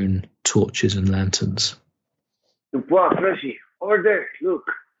of your own torches and lanterns. Dubois, Fleshy, over there, look.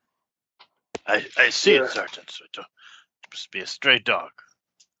 I see Yeah. it, Sergeant. So it must be a stray dog.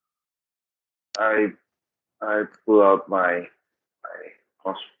 I pull out my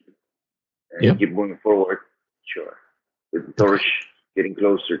crossbow and Yep. keep moving forward. Sure. With the torch getting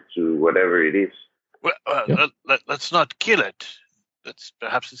closer to whatever it is. Well, Yep. let's not kill it.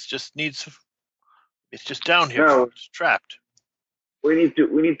 Perhaps it's just down here. No. It's trapped. We need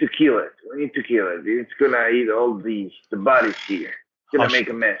to kill it. It's gonna eat all the bodies here. It's gonna I'll make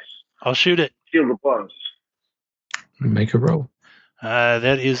a mess. I'll shoot it. Kill the bones. Make a roll.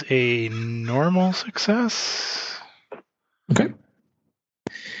 That is a normal success. Okay.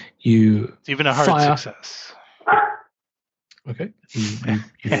 You It's even a hard Fire. success. okay.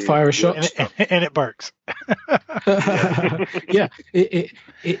 You fire a shot. And it barks. Yeah,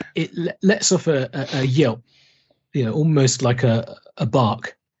 it lets off a yelp, almost like a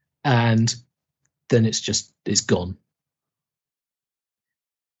bark, and then it's gone.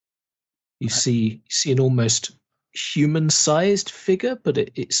 You see an almost human-sized figure, but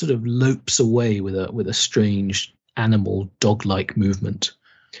it sort of lopes away with a strange animal dog-like movement.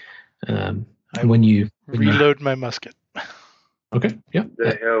 And when you reload my musket. Okay, yeah.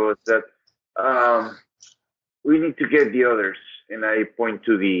 The hell was that? We need to get the others, and I point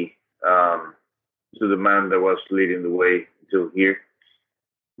to the man that was leading the way to here.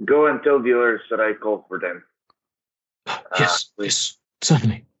 Go and tell the others that I called for them. Yes,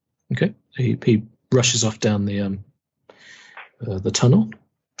 certainly. Okay, he rushes off down the tunnel.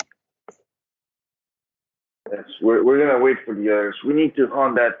 Yes, we're gonna wait for the others. We need to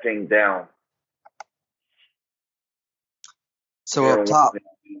hunt that thing down. So up top.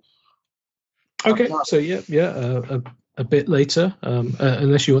 Okay, so a bit later,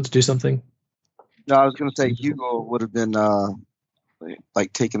 unless you want to do something. No, I was going to say Hugo would have been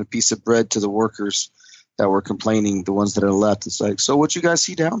like taking a piece of bread to the workers that were complaining, the ones that are left. It's like, so what you guys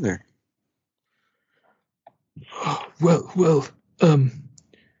see down there? Well,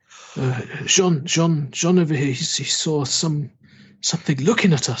 Jean over here, he saw something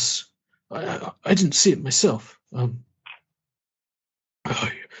looking at us. I didn't see it myself.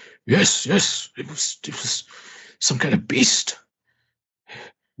 Yes, it was some kind of beast.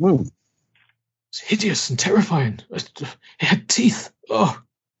 It's hideous and terrifying. It had teeth. Oh,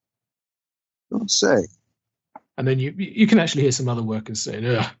 Don't say. and then you can actually hear some other workers saying,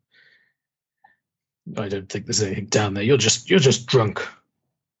 "I don't think there's anything down there. You're just drunk."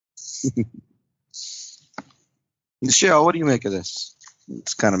 Michelle, what do you make of this?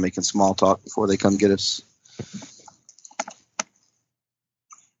 It's kind of making small talk before they come get us.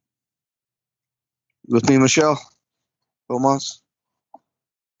 With me, Michelle? Beaumont?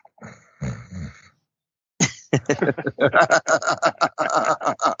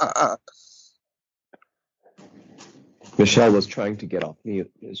 Michelle was trying to get off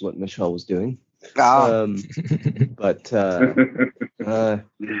mute, is what Michelle was doing. But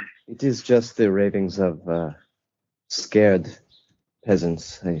it is just the ravings of scared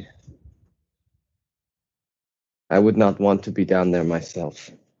peasants. I would not want to be down there myself.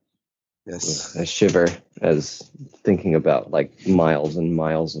 Yes. I shiver as thinking about like miles and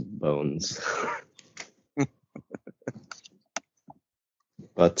miles of bones.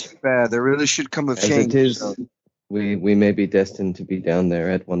 But bad. There really should come a as change. It is, we may be destined to be down there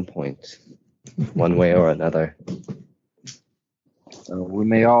at one point, one way or another. We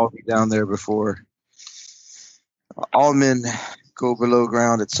may all be down there before all men go below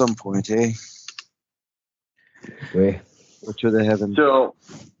ground at some point, eh? We. Or to the heavens.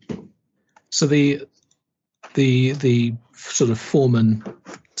 So the sort of foreman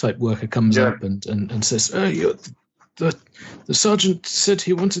type worker comes up and says, the sergeant said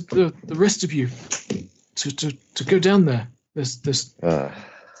he wanted the rest of you to go down there. They've shot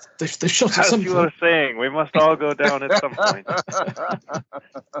at something. As you were saying, we must all go down at some point.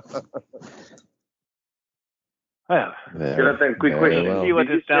 Well, Jonathan, quick question. Well. see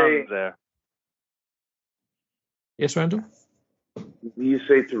what is down there. Yes, Randall? Did you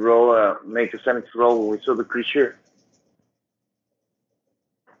say to make a sanity roll when we saw the creature?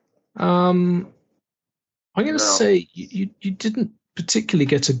 I'm going to say you didn't particularly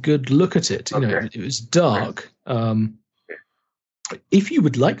get a good look at it. You know, it was dark. If you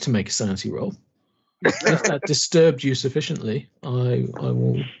would like to make a sanity roll, if that disturbed you sufficiently, I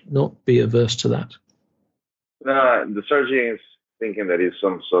will not be averse to that. No, the sergeant is thinking that it's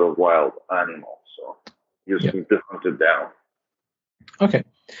some sort of wild animal, so you just need to hunt it down. Okay,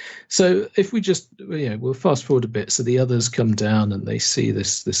 so if we just we'll fast forward a bit. So the others come down and they see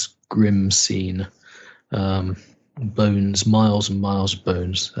this grim scene, bones, miles and miles of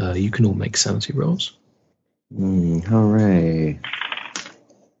bones. You can all make sanity rolls. Hooray!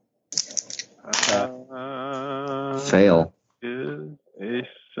 Fail. Is a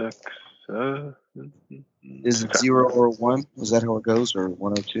success. Is it 0 or 1? Is that how it goes, or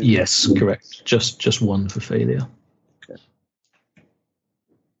 1 or 2? Yes, correct. Just one for failure. Okay.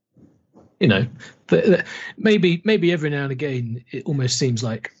 You know, maybe every now and again it almost seems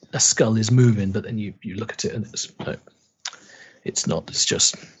like a skull is moving, but then you look at it and it's not. It's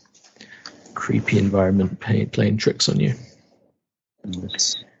just creepy environment playing tricks on you.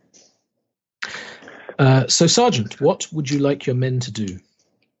 Yes. So, Sergeant, what would you like your men to do?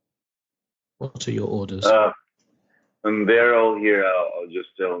 What are your orders? When they're all here, I'll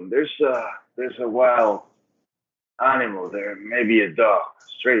just tell them there's a wild animal there, maybe a dog,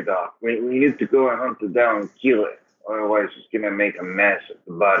 stray dog. We need to go and hunt it down and kill it. Otherwise, it's gonna make a mess of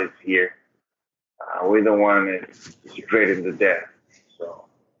the bodies here. We don't want it secreting the death. So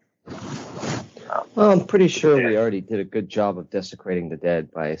Well, I'm pretty sure we already did a good job of desecrating the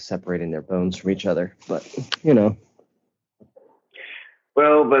dead by separating their bones from each other. But, you know.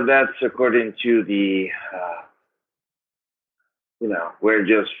 Well, but that's according to the, we're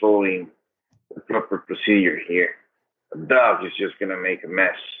just following the proper procedure here. A dog is just going to make a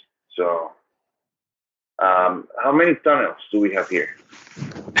mess. So, how many tunnels do we have here?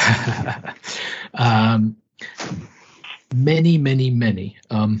 Many.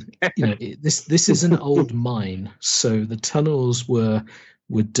 This is an old mine, so the tunnels were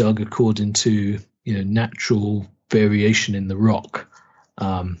dug according to natural variation in the rock.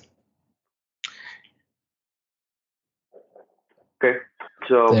 Okay,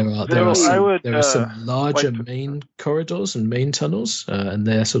 so there are some larger main corridors and main tunnels, and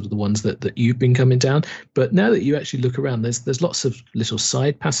they're sort of the ones that you've been coming down. But now that you actually look around, there's lots of little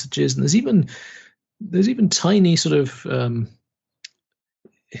side passages, and there's even tiny sort of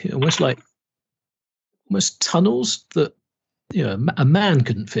almost tunnels that a man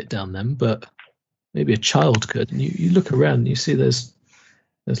couldn't fit down them, but maybe a child could. And you look around and you see there's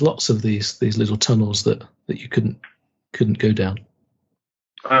lots of these little tunnels that you couldn't go down.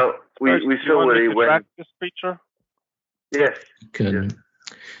 Well, we saw where he went. Track this creature? Yes.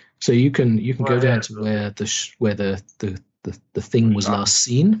 So you can go down to where the thing was last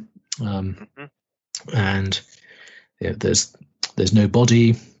seen, and there's no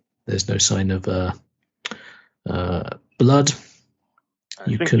body, there's no sign of blood.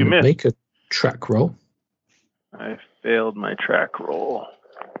 You can make a track roll. I failed my track roll.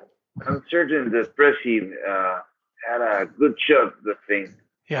 I'm certain that Pressy had a good shot at the thing.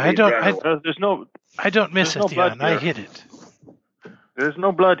 Yeah, I don't miss it, Dion. I hit it. There's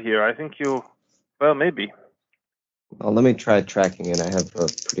no blood here. I think well, maybe. Well, let me try tracking it. I have a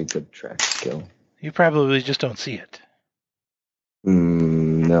pretty good track skill. You probably just don't see it.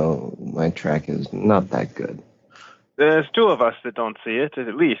 No, my track is not that good. There's two of us that don't see it,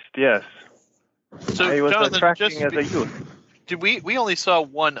 at least, yes. So, I was Jonathan, tracking as a youth. Did we only saw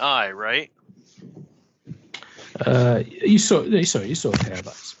one eye, right? You saw a pair of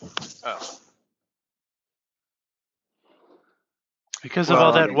eyes. Oh. Because of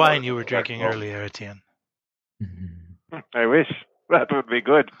all that wine you were drinking earlier, Etienne. I wish. That would be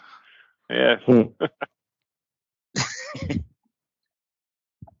good. Yes.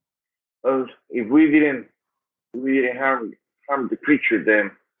 Well, if we didn't harm the creature,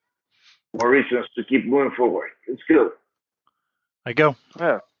 then more reasons to keep moving forward. Let's go. I go.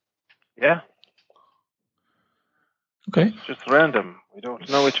 Yeah. Okay. It's just random. We don't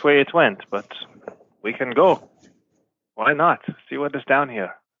know which way it went, but we can go. Why not? See what is down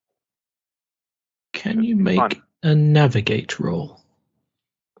here. Can you make a navigate roll?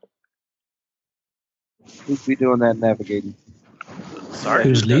 Who's be doing that navigating? Sorry.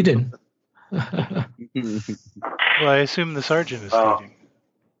 Who's leading? Well, I assume the sergeant is leading.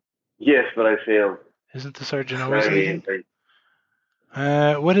 Yes, but I failed. Isn't the sergeant always leading?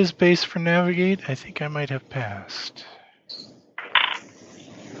 What is base for navigate? I think I might have passed.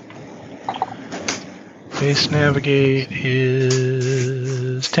 Base navigate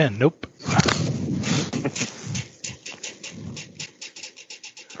is 10. Nope.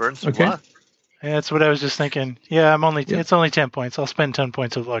 Burn some Okay. luck. Yeah, that's what I was just thinking. Yeah, it's only 10 points. I'll spend 10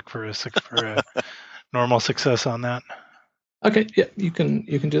 points of luck for a normal success on that. Okay, yeah, you can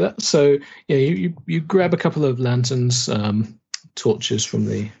do that. So yeah, you grab a couple of lanterns, torches from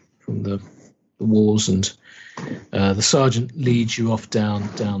the walls, and the sergeant leads you off down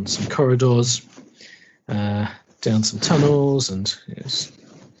some corridors, down some tunnels, and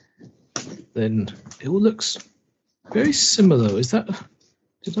then it all looks very similar.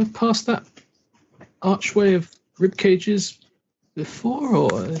 Did I pass that archway of rib cages before,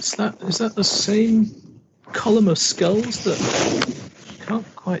 or is that the same column of skulls? That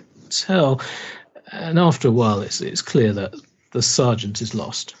can't quite tell. And after a while, it's clear that the sergeant is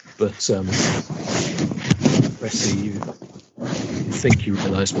lost. But Pressy, you think you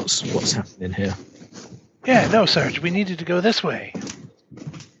realise what's happening here? Yeah, no, Sarge, we needed to go this way.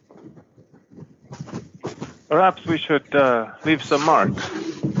 Perhaps we should leave some marks.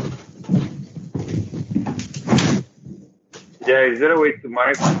 Yeah, is there a way to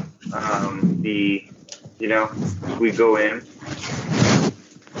mark we go in,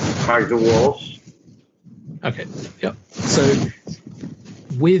 mark the walls? Okay, yep. So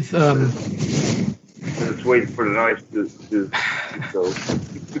with Let's wait for the noise to go.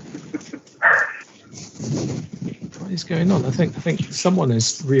 what is going on? I think someone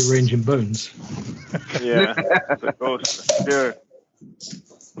is rearranging bones. Yeah, the ghost spirit.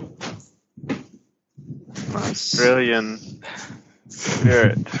 Australian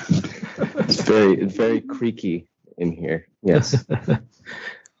Spirit. It's very creaky in here. Yes.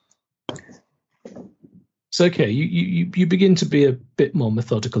 It's okay. You begin to be a bit more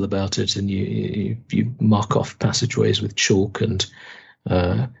methodical about it, and you mark off passageways with chalk, and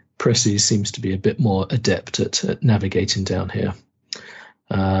Pressy seems to be a bit more adept at navigating down here.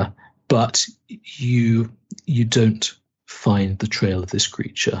 But you don't find the trail of this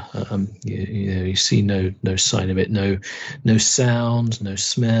creature. You see no sign of it, no sound, no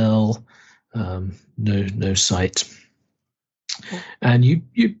smell, no sight. And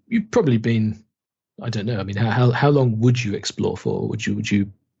you've probably been, I don't know. I mean, how long would you explore for? Would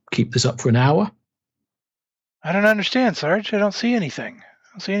you keep this up for an hour? I don't understand, Sarge. I don't see anything.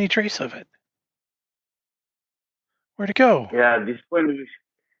 I don't see any trace of it. Where'd it go? Yeah, at this point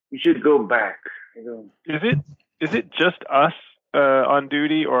we should go back. Is it just us on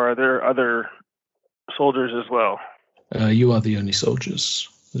duty, or are there other soldiers as well? You are the only soldiers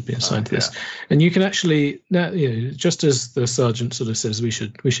who've been assigned to this, and you can actually now, just as the sergeant sort of says, we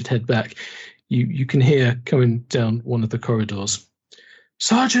should head back. You can hear coming down one of the corridors,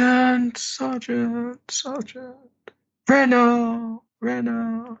 Sergeant, Renault.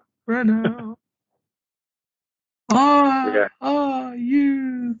 Are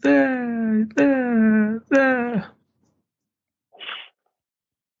you there?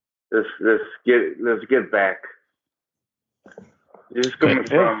 Let's get back. This is coming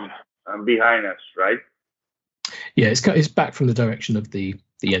from behind us, right? Yeah, it's back from the direction of the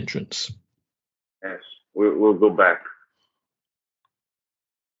entrance. Yes, we'll go back.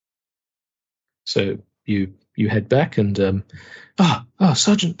 So you head back, and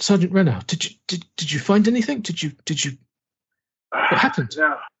Sergeant Renault, did you find anything? Did you what happened?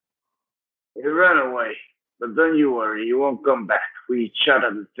 No, he ran away. But don't you worry, he won't come back. We shot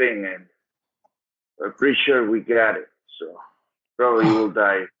at the thing, and we're pretty sure we got it. So probably he will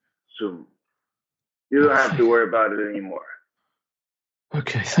die soon. You don't have to worry about it anymore.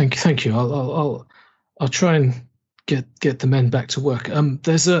 Okay, thank you. I'll try and get the men back to work.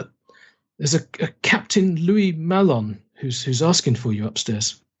 There's a Captain Louis Malon who's asking for you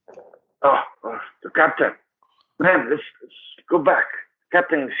upstairs. Oh, the captain. Man, let's go back.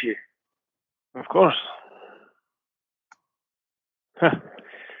 Captain is here. Of course.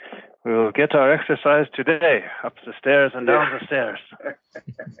 We'll get our exercise today, up the stairs and down the stairs.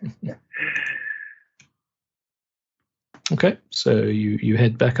 Okay, so you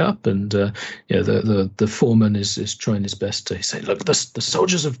head back up, and the foreman is trying his best to say, look, the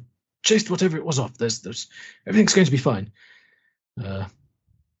soldiers have chased whatever it was off. There's everything's going to be fine.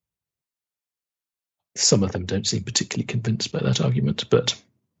 Some of them don't seem particularly convinced by that argument, but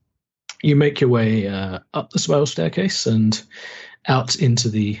you make your way up the spiral staircase and out into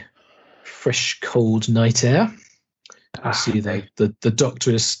the fresh, cold night air. You see the doctor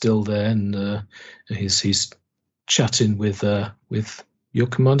is still there, and he's chatting with your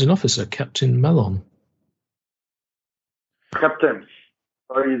commanding officer, Captain Malon. Captain,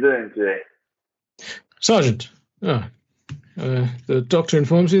 how are you doing today? Sergeant, the doctor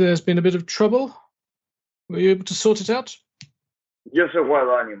informs you there's been a bit of trouble. Were you able to sort it out? Just a wild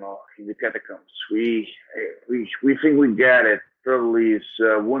animal in the catacombs. We think we got it. Probably is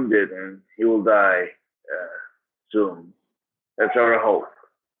wounded and he will die soon. That's our hope.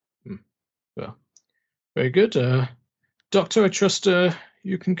 Well, very good. Doctor, I trust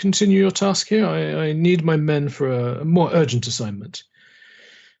you can continue your task here. I need my men for a more urgent assignment.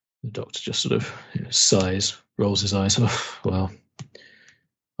 The doctor just sort of sighs, rolls his eyes. Oh, well,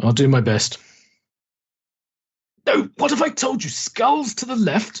 I'll do my best. No, what have I told you? Skulls to the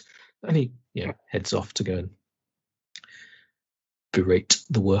left. And he heads off to go and berate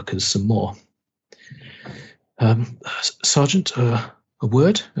the workers some more. Sergeant, a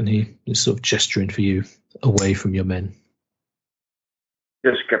word? And he is sort of gesturing for you away from your men.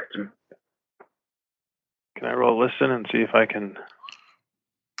 Yes, Captain. Can I roll listen and see if I can...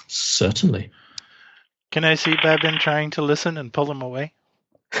 Certainly. Can I see Babin trying to listen and pull him away?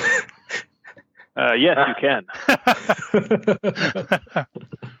 Yes, you can.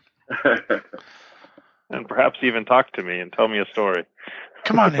 And perhaps even talk to me and tell me a story.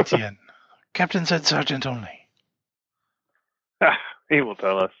 Come on, Etienne. Captain said Sergeant only. He will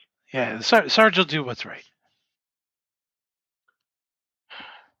tell us. Yeah, Sarge will do what's right.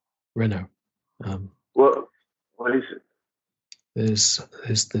 Renault. What is it?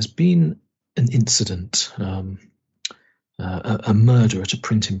 There's been an incident, a murder at a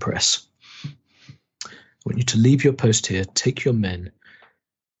printing press. I want you to leave your post here, take your men,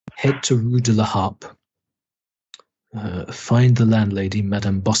 head to Rue de la Harpe, find the landlady,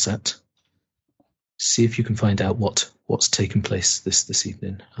 Madame Bossat, see if you can find out what's taken place this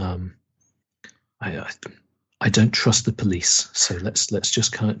evening. I don't trust the police, so let's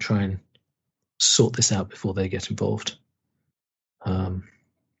just kind of try and sort this out before they get involved. I'm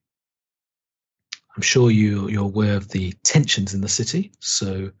sure you're aware of the tensions in the city,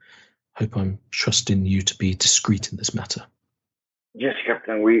 so hope I'm trusting you to be discreet in this matter. Yes,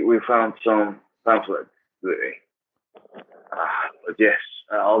 Captain. We found some pamphlets today. But yes,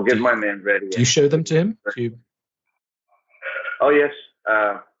 I'll get my men ready. Do you show them to him? Oh yes.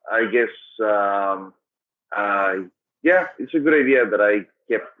 I guess. Yeah, it's a good idea that I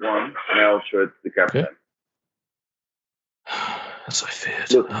kept one, and I'll show it to the captain. Okay. As I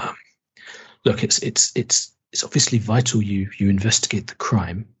feared. Look, it's obviously vital you investigate the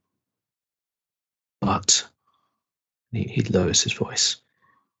crime, but he lowers his voice.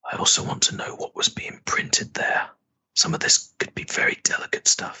 I also want to know what was being printed there. Some of this could be very delicate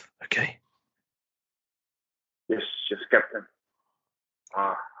stuff. Okay. Yes, Captain.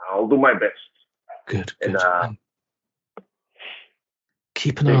 I'll do my best. Good. And,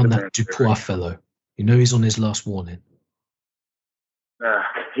 keep an eye on that Dupois fellow. You know he's on his last warning.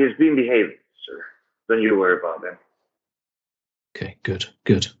 He's been behaving, sir. Don't you worry about him. Okay, good.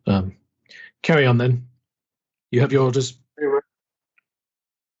 Carry on then. You have your orders. Anyway.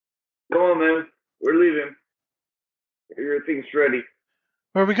 Come on, man. We're leaving. Everything's ready.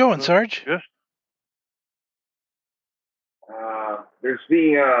 Where are we going, Sarge? Yes. There's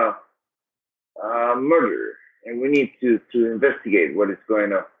being a murder, and we need to investigate what is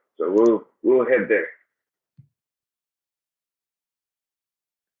going on. So we'll head there.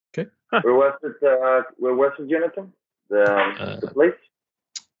 Okay. Where was it, Jonathan? The place?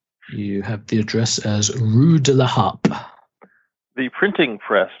 You have the address as Rue de la Harpe. The printing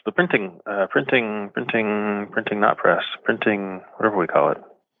press. The printing, not press. Printing, whatever we call it.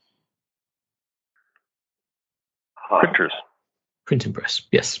 Printers. Printing press,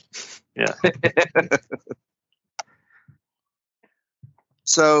 yes. Yeah.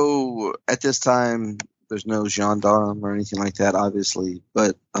 So at this time, there's no gendarme or anything like that, obviously.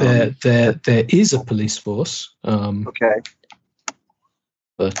 But there is a police force. Okay.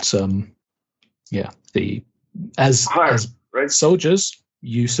 But as soldiers,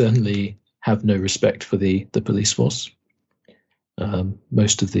 you certainly have no respect for the police force.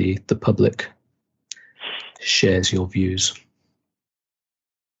 Most of the public shares your views.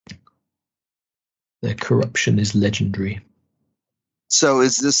 Their corruption is legendary. So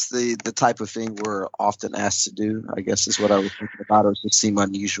is this the type of thing we're often asked to do? I guess is what I was thinking about. Or does it seem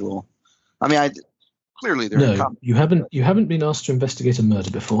unusual? I mean, clearly they're no. You haven't been asked to investigate a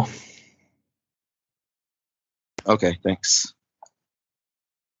murder before. Okay, thanks.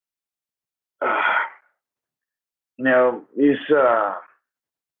 Now, these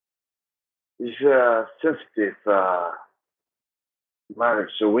sensitive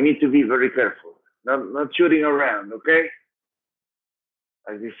matters, so we need to be very careful. Not shooting around, okay?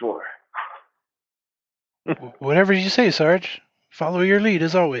 As before. Whatever you say, Sarge. Follow your lead,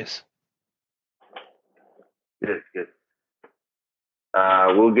 as always. Good.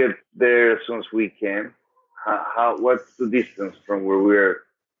 We'll get there as soon as we can. What's the distance from where we're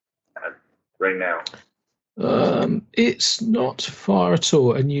at right now? It's not far at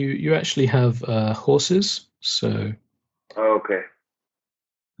all, and you actually have horses, so. Okay.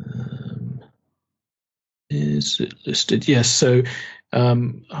 Is it listed? Yes. So,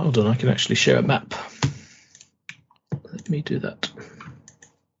 hold on. I can actually share a map. Let me do that.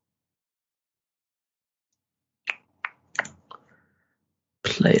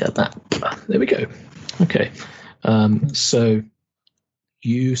 Player map. There we go. Okay. So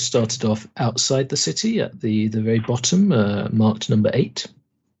you started off outside the city at the very bottom, marked number 8.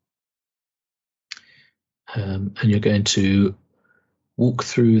 And you're going to walk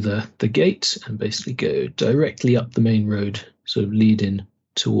through the gate and basically go directly up the main road, sort of leading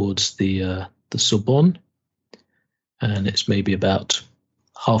towards the Sorbonne. And it's maybe about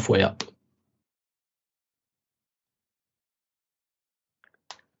halfway up.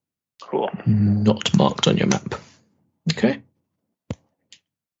 Cool. Not marked on your map. Okay.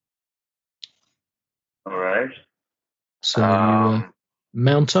 All right. So you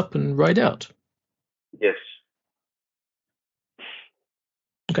mount up and ride out. Yes.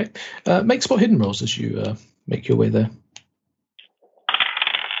 Okay. Make spot hidden rolls as you make your way there.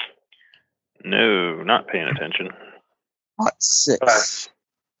 No, not paying attention. Hot 6.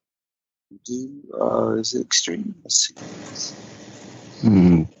 Is it extreme? Let's see.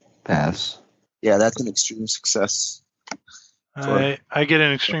 Pass. Yeah, that's an extreme success. I get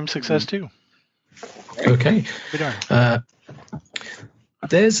an extreme success too. Okay.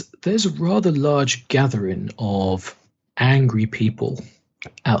 There's a rather large gathering of angry people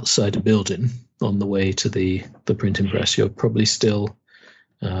outside a building on the way to the printing press. You're probably still,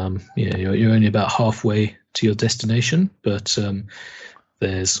 you're only about halfway to your destination, but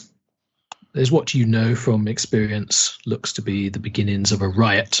there's what you know from experience looks to be the beginnings of a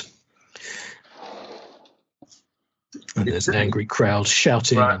riot. And there's an angry crowd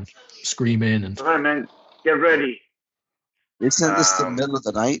shouting and screaming. And all right, man, get ready. Isn't this the middle of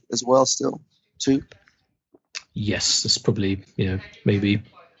the night as well still, too? Yes, it's probably, maybe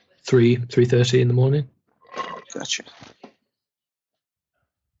 3:30 in the morning. Gotcha.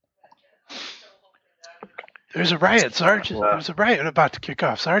 There's a riot, Sarge. There's a riot about to kick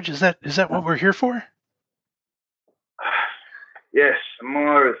off. Sarge, is that what we're here for? Yes, among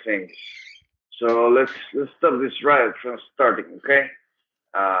other things. So let's stop this riot from starting, okay?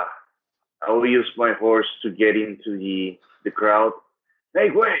 I will use my horse to get into the crowd.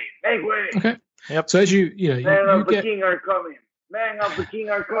 Make way! Make way! Okay. Yep. So as you Men of the king are coming. Men of the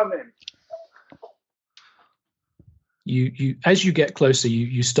king are coming. You as you get closer,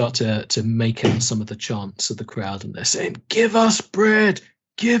 you start to make out some of the chants of the crowd, and they're saying, "Give us bread!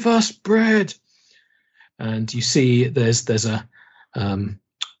 Give us bread!" And you see there's a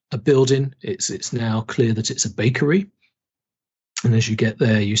building. It's now clear that it's a bakery. And as you get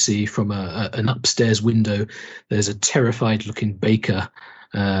there, you see from an upstairs window, there's a terrified-looking baker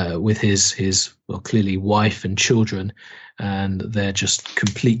with his clearly wife and children, and they're just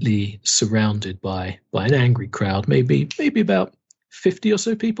completely surrounded by an angry crowd, maybe about 50 or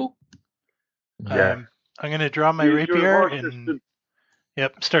so people. I'm going to draw my rapier and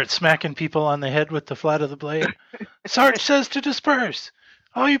start smacking people on the head with the flat of the blade. Sarge says to disperse.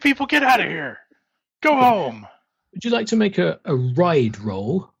 All you people, get out of here. Go home. Would you like to make a ride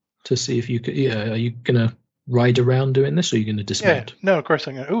roll to see if you could? Yeah, are you going to ride around doing this, or are you going to dismount? Yeah, no, of course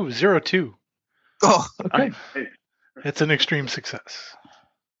I'm going to. Ooh, 0-2. Oh, okay. It's an extreme success.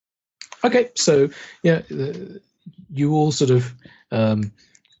 Okay, so you all sort of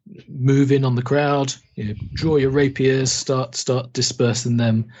move in on the crowd. Draw your rapiers, start dispersing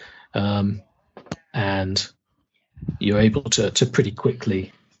them, and you're able to pretty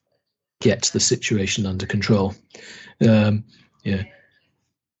quickly get the situation under control.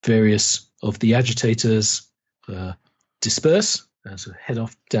 Various of the agitators disperse, so head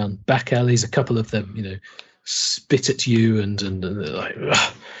off down back alleys. A couple of them, spit at you and they're like,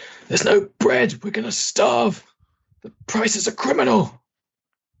 "There's no bread. We're going to starve. The prices are criminal."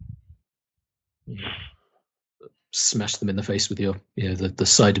 Smash them in the face with your, the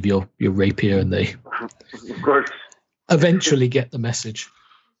side of your rapier, and they, of course, eventually get the message.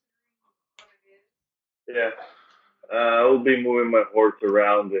 Yeah, I'll be moving my horse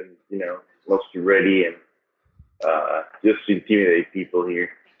around and mostly ready and just to intimidate people here.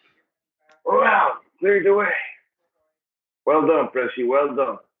 Wow, clear the way. Well done, Pressy. Well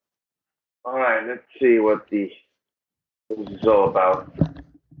done. All right, let's see what this is all about.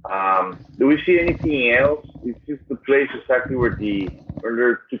 Do we see anything else? Is this the place exactly where the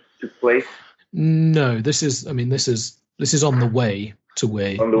murder took place? No, this is on the way to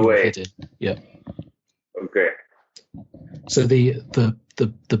where you're headed. Yeah. Okay. So the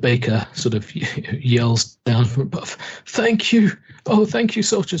baker sort of yells down from above, "Thank you! Oh, thank you,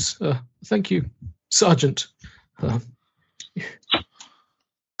 soldiers! Thank you, Sergeant!" Let's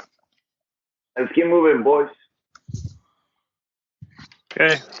keep moving, boys.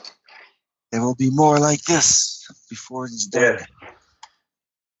 Okay. There will be more like this before it's done. Yes.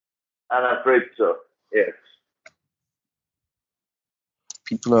 I'm afraid so. Yes.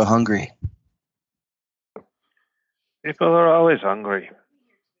 People are hungry. People are always hungry.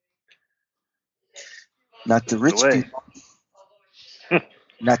 Not the rich way. people.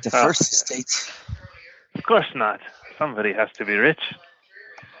 Not the first estates. Of course not. Somebody has to be rich.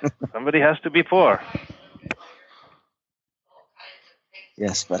 Somebody has to be poor.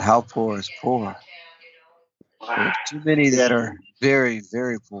 Yes, but how poor is poor? There are too many that are very,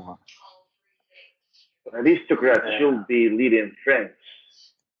 very poor. Aristocrats should be leading friends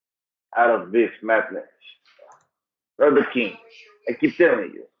out of this madness. Brother King, I keep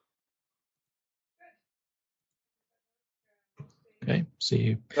telling you. Okay, so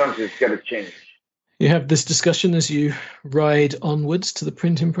Something's got to change. you have this discussion as you ride onwards to the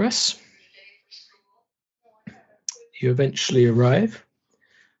printing press. You eventually arrive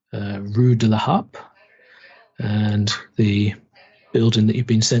Rue de la Harpe, and the building that you've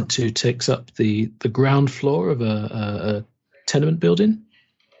been sent to takes up the ground floor of a tenement building.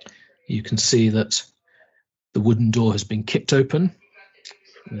 You can see that the wooden door has been kicked open.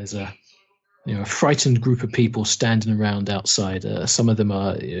 There's a a frightened group of people standing around outside. Some of them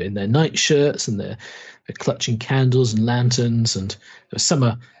are in their nightshirts and they're clutching candles and lanterns, and some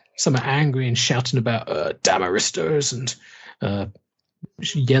are angry and shouting about damn aristos and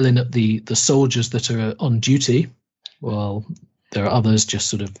yelling at the soldiers that are on duty, while there are others just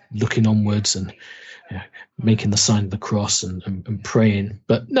sort of looking onwards and making the sign of the cross and praying.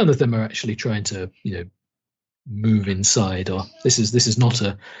 But none of them are actually trying to move inside. Or this is not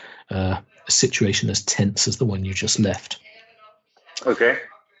a situation as tense as the one you just left. Okay.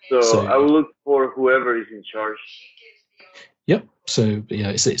 So I will look for whoever is in charge. Yep. So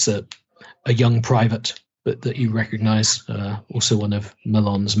it's a young private, but that you recognise, also one of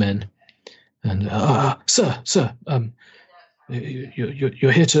Malon's men. And sir,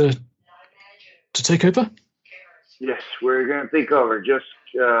 you're here to take over? Yes, we're gonna take over. Just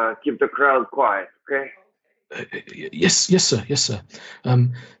keep the crowd quiet, okay? Yes, sir. Yes, sir.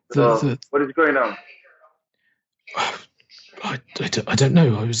 What is going on? I don't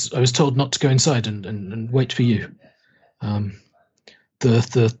know. I was told not to go inside and wait for you.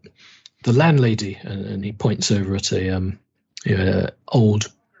 The landlady, and he points over at a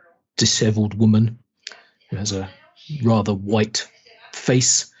old, dishevelled woman who has a rather white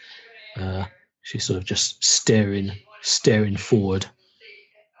face. She's sort of just staring forward.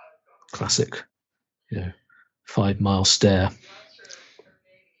 Classic, 5-mile stare.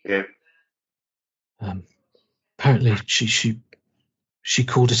 Yeah. Apparently she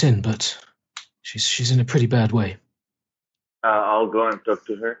called it in, but she's in a pretty bad way. I'll go and talk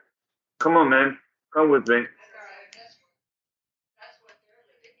to her. Come on, man. Come with me.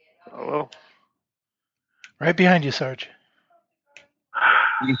 Oh, well. Right behind you, Sarge.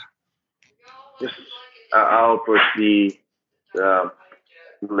 Just, I'll approach the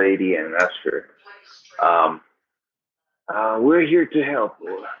lady and ask her. We're here to help.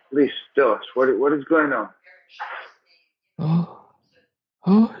 Please tell us what is going on.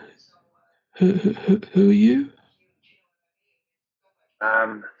 Oh, who are you?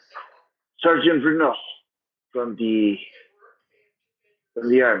 Sergeant Renault from the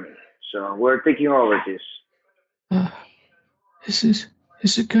army. So we're taking over this.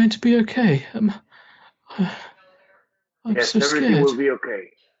 Is it going to be okay? I'm yes, so everything scared. will be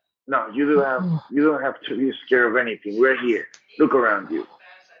okay. No, you don't have to be scared of anything. We're here. Look around you.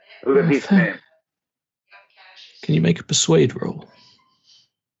 Look at this man. Can you make a persuade roll?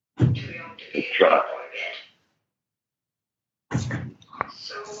 Let's try.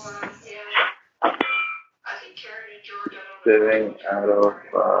 Seven out of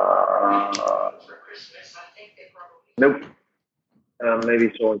nope.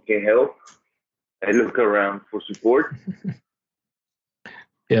 Maybe someone can help. I look around for support.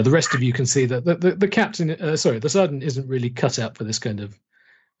 Yeah, the rest of you can see that the captain, the sergeant, isn't really cut out for this kind of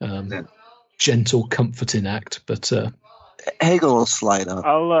gentle, comforting act. But Hagel will slide up.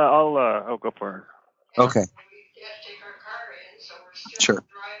 I'll go for her. Okay. Sure.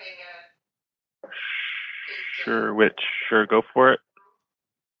 Sure, go for it.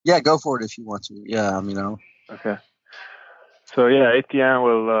 Yeah, go for it if you want to. Yeah, Okay. So yeah, Etienne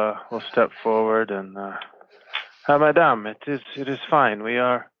will step forward and Madame, it is fine. We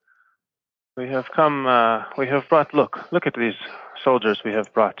have brought. Look at these soldiers we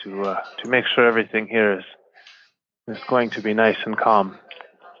have brought to make sure everything here is going to be nice and calm.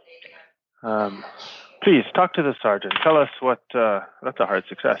 Please talk to the sergeant. Tell us what. That's a hard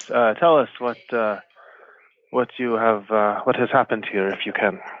success. Tell us what has happened here, if you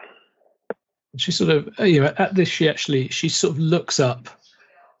can. She sort of, at this, she sort of looks up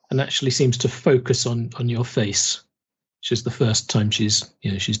and actually seems to focus on your face, which is the first time she's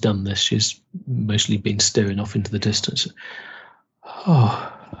done this. She's mostly been staring off into the distance.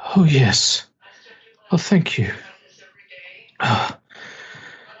 Oh yes. Oh, thank you. How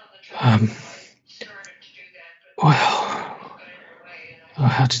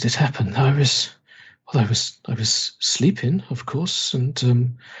did it happen? I was sleeping, of course, and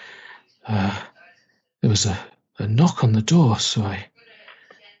there was a knock on the door, so I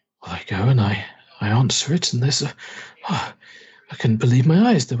go and I answer it, and there's I couldn't believe my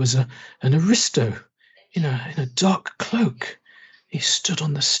eyes. There was an aristo in a dark cloak. He stood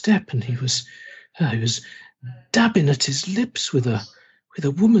on the step, and he was dabbing at his lips with a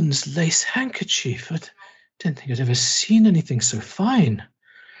woman's lace handkerchief. I don't think I'd ever seen anything so fine.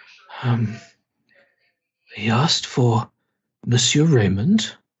 He asked for Monsieur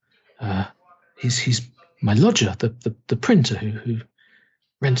Raymond. He's my lodger, the printer who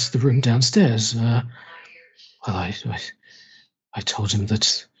rents the room downstairs. I told him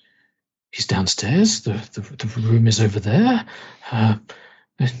that he's downstairs. The room is over there.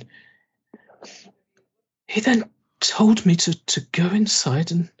 He then told me to go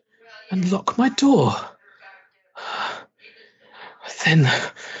inside and lock my door. Then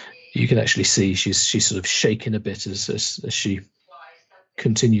you can actually see she's sort of shaking a bit as she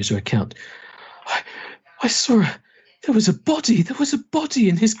continues her account. I saw there was a body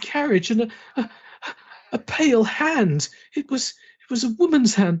in his carriage, and a pale hand. It was a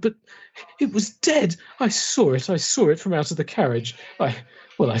woman's hand, but it was dead. I saw it from out of the carriage. I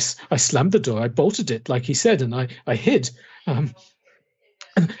slammed the door, I bolted it like he said, and I hid.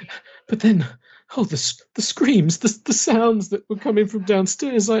 But then, the screams, the sounds that were coming from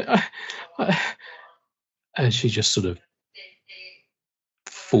downstairs. And she just sort of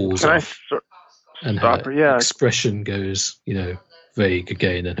falls off. And her expression goes, vague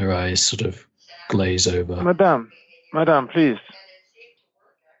again, and her eyes sort of glaze over. Madame, please.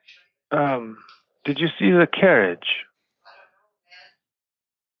 Did you see the carriage?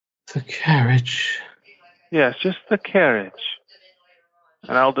 The carriage? Yes, just the carriage.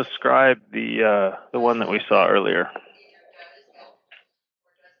 And I'll describe the one that we saw earlier.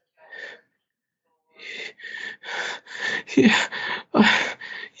 Yeah.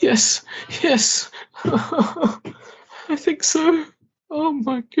 Yes. I think so. Oh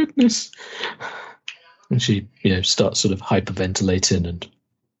my goodness. And she, starts sort of hyperventilating and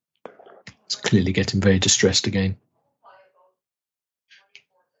is clearly getting very distressed again.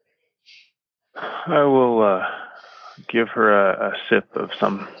 I will give her a sip of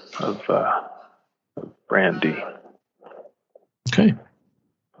some brandy. Okay.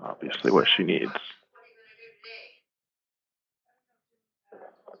 Obviously what she needs.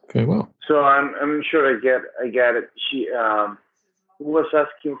 Very well. So I'm sure I get it. She who was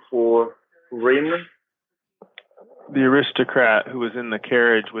asking for Raymond? The aristocrat who was in the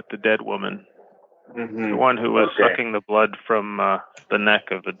carriage with the dead woman. Mm-hmm. The one who was sucking the blood from the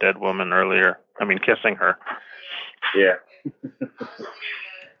neck of the dead woman earlier. I mean, kissing her. Yeah.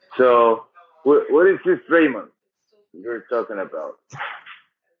 So, what is this Raymond you're talking about?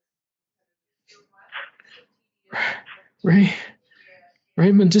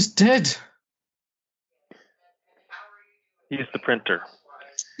 Raymond is dead. He's the printer.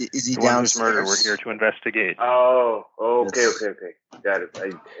 Is he the downstairs? One whose murder we're here to investigate. Oh, okay. Got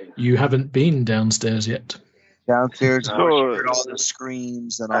it. You haven't been downstairs yet. Downstairs, all the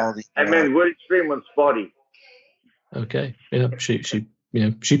screams and all the. I mean, where is Raymond's body? Okay. Yeah,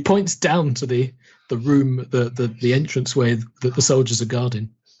 she points down to the room, the entranceway that the soldiers are guarding.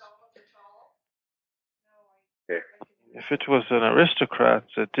 Okay. If it was an aristocrat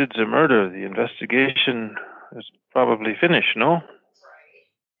that did the murder, the investigation is probably finished, no?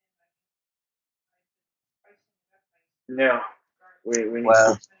 No. We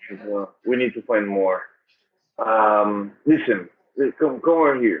need to find more. Listen, come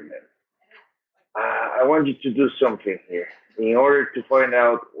over here, man. I want you to do something here in order to find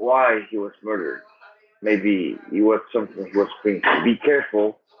out why he was murdered. Maybe it was something he was thinking. Be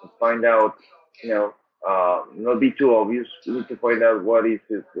careful and find out, not be too obvious. We need to find out what is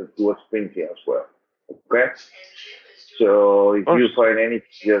it that he was thinking as well. Okay? So if you find anything,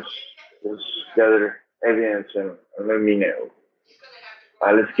 just gather evidence and let me know.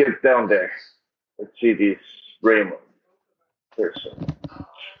 Let's get down there. Let's see this Raymond person.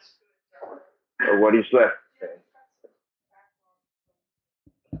 Or what is left.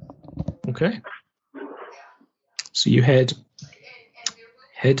 Okay. So you head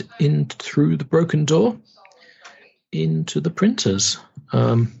in through the broken door into the printers.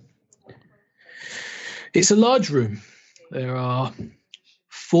 It's a large room. There are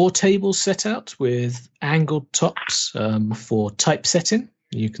 4 tables set out with angled tops for typesetting.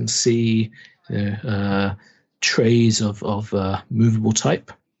 You can see trays of movable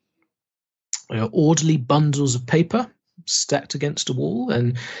type. Orderly bundles of paper stacked against a wall,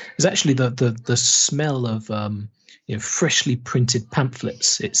 and there's actually the smell of freshly printed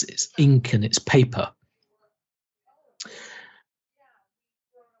pamphlets. It's ink and it's paper.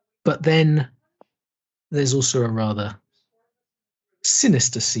 But then there's also a rather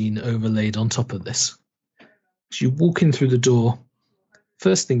sinister scene overlaid on top of this. As you walk in through the door,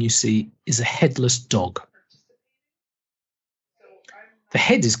 first thing you see is a headless dog. The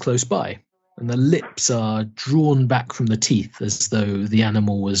head is close by, and the lips are drawn back from the teeth as though the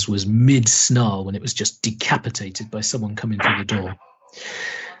animal was mid-snarl when it was just decapitated by someone coming through the door.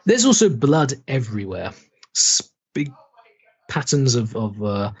 There's also blood everywhere. Big patterns of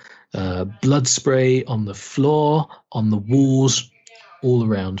blood spray on the floor, on the walls, all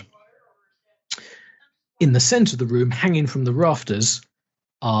around. In the center of the room, hanging from the rafters,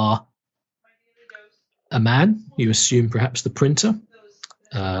 are a man, you assume perhaps the printer,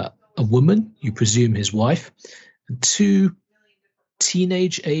 a woman, you presume his wife, and 2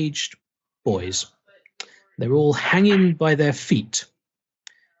 teenage-aged boys. They're all hanging by their feet,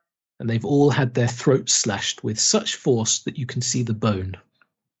 and they've all had their throats slashed with such force that you can see the bone.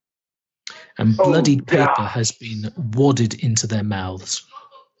 And bloodied paper has been wadded into their mouths.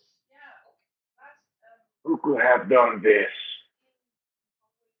 Who could have done this?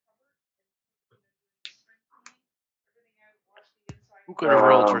 Who could have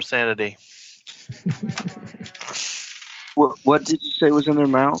rolled for sanity? What did you say was in their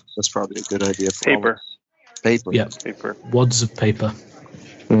mouth? That's probably a good idea. For Paper. Paper. Yeah, Paper. wads of paper.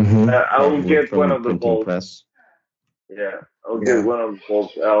 Mm-hmm. I'll get one of the bolts. Yeah, I'll get one of the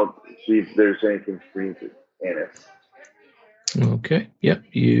bolts out, see if there's anything printed in it. Okay, yep,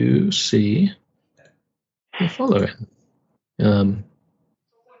 you see the following.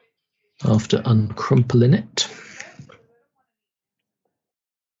 After uncrumpling it.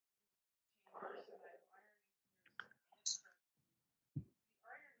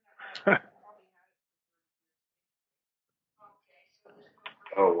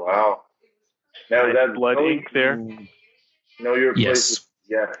 Oh, wow. Now that blood ink there? Know your Yes. place.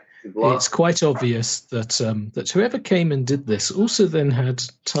 Yeah. Blood. It's quite obvious that that whoever came and did this also then had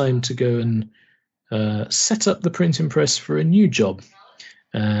time to go and set up the printing press for a new job.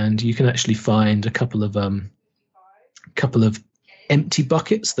 And you can actually find a couple of empty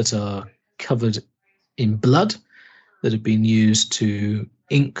buckets that are covered in blood that have been used to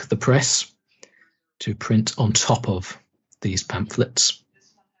ink the press to print on top of these pamphlets.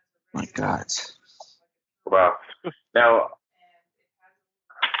 My God. Wow. Now,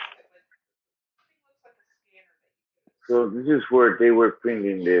 so this is where they were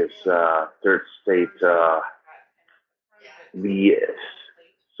printing this third state BS.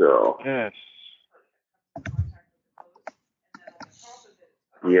 So, Yes.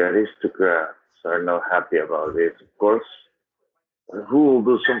 the aristocrats are not happy about this, of course. Who will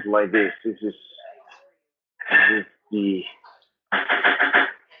do something like this? This is the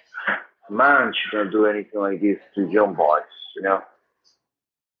man should not do anything like this to young boys, you know?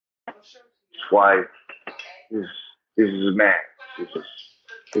 That's why this is mad. This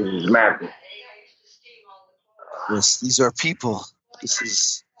is madness. Yes, these are people. This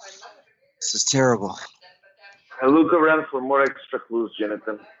is terrible. I look around for more extra clues,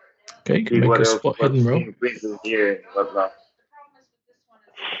 Jonathan. Okay, you can See make what a else spot hidden roll. being printed here and whatnot.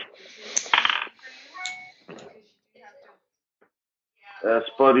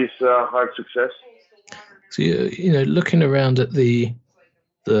 Spot is hard success. So you looking around at the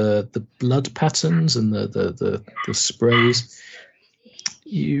blood patterns and the sprays,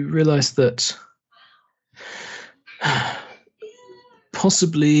 you realise that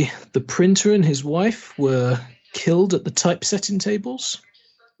possibly the printer and his wife were killed at the typesetting tables,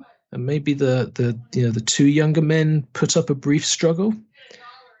 and maybe the 2 younger men put up a brief struggle.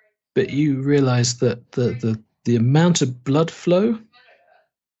 But you realise that the amount of blood flow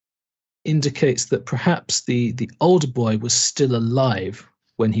indicates that perhaps the older boy was still alive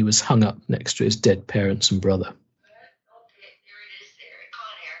when he was hung up next to his dead parents and brother.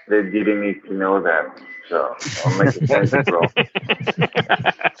 They didn't need to know that, so I'll make a sense roll.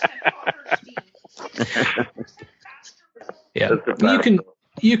 Yeah,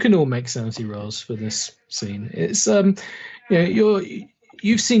 you can all make sanity rolls for this scene. It's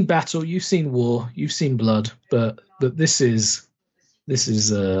you've seen battle, you've seen war, you've seen blood, but this is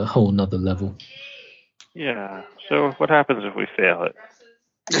a whole nother level. Yeah. So what happens if we fail it?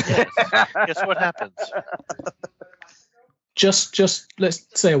 Yes. Guess what happens? Just let's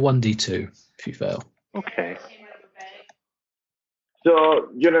say a 1d2 if you fail. Okay. So,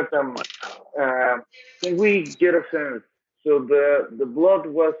 Jonathan, can we get a sense? So the blood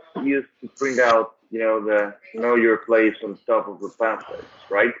was used to print out, the know your place on top of the pamphlets,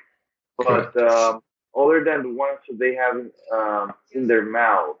 right? But other than the ones that they have in their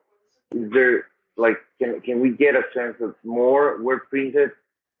mouth, is there can we get a sense that more were printed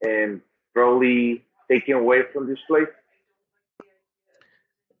and probably taken away from this place?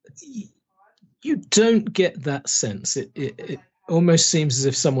 You don't get that sense. It almost seems as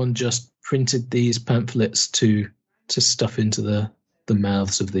if someone just printed these pamphlets to stuff into the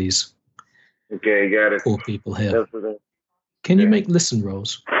mouths of these got it. poor people here. Can you make listen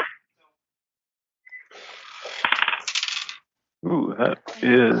rolls? Ooh, that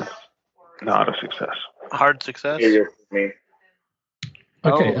is not a success. Hard success?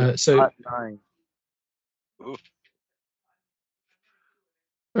 Okay, so 9. Ooh.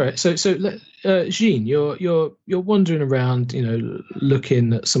 All right, so Jean, you're wandering around,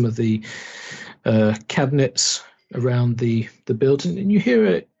 looking at some of the cabinets around the building, and you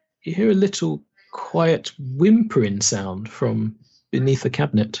hear you hear a little quiet whimpering sound from beneath a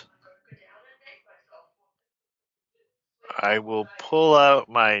cabinet. I will pull out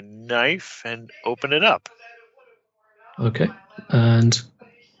my knife and open it up. Okay. And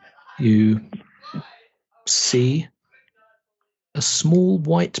you see a small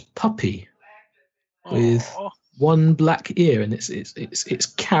white puppy with one black ear, and it's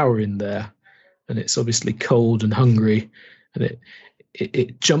cowering there, and it's obviously cold and hungry, and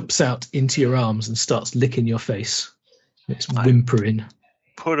it jumps out into your arms and starts licking your face. It's whimpering.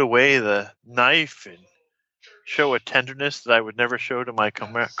 Put away the knife and show a tenderness that I would never show to my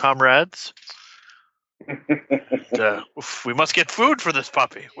comrades. We must get food for this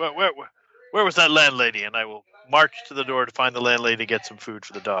puppy. Where was that landlady? And I will march to the door to find the landlady, get some food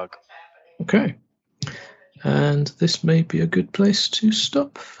for the dog. Okay. And this may be a good place to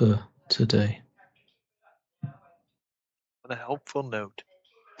stop for today. What a helpful note.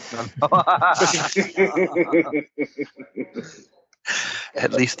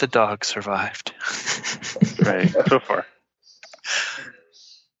 At least the dog survived. Right, so far.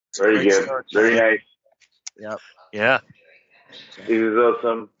 Very good. Very nice. Yep. Yeah. This is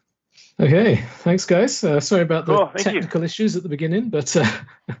awesome. Okay, thanks, guys. Sorry about the Cool, thank you. technical issues at the beginning, but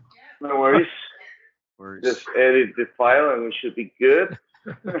No worries. Just edit the file and we should be good.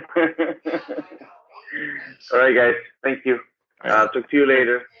 All right, guys. Thank you. Talk to you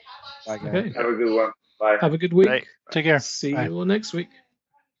later. Bye, guys. okay. Have a good one. Bye. Have a good week. Right. Take care. See Bye. you all next week.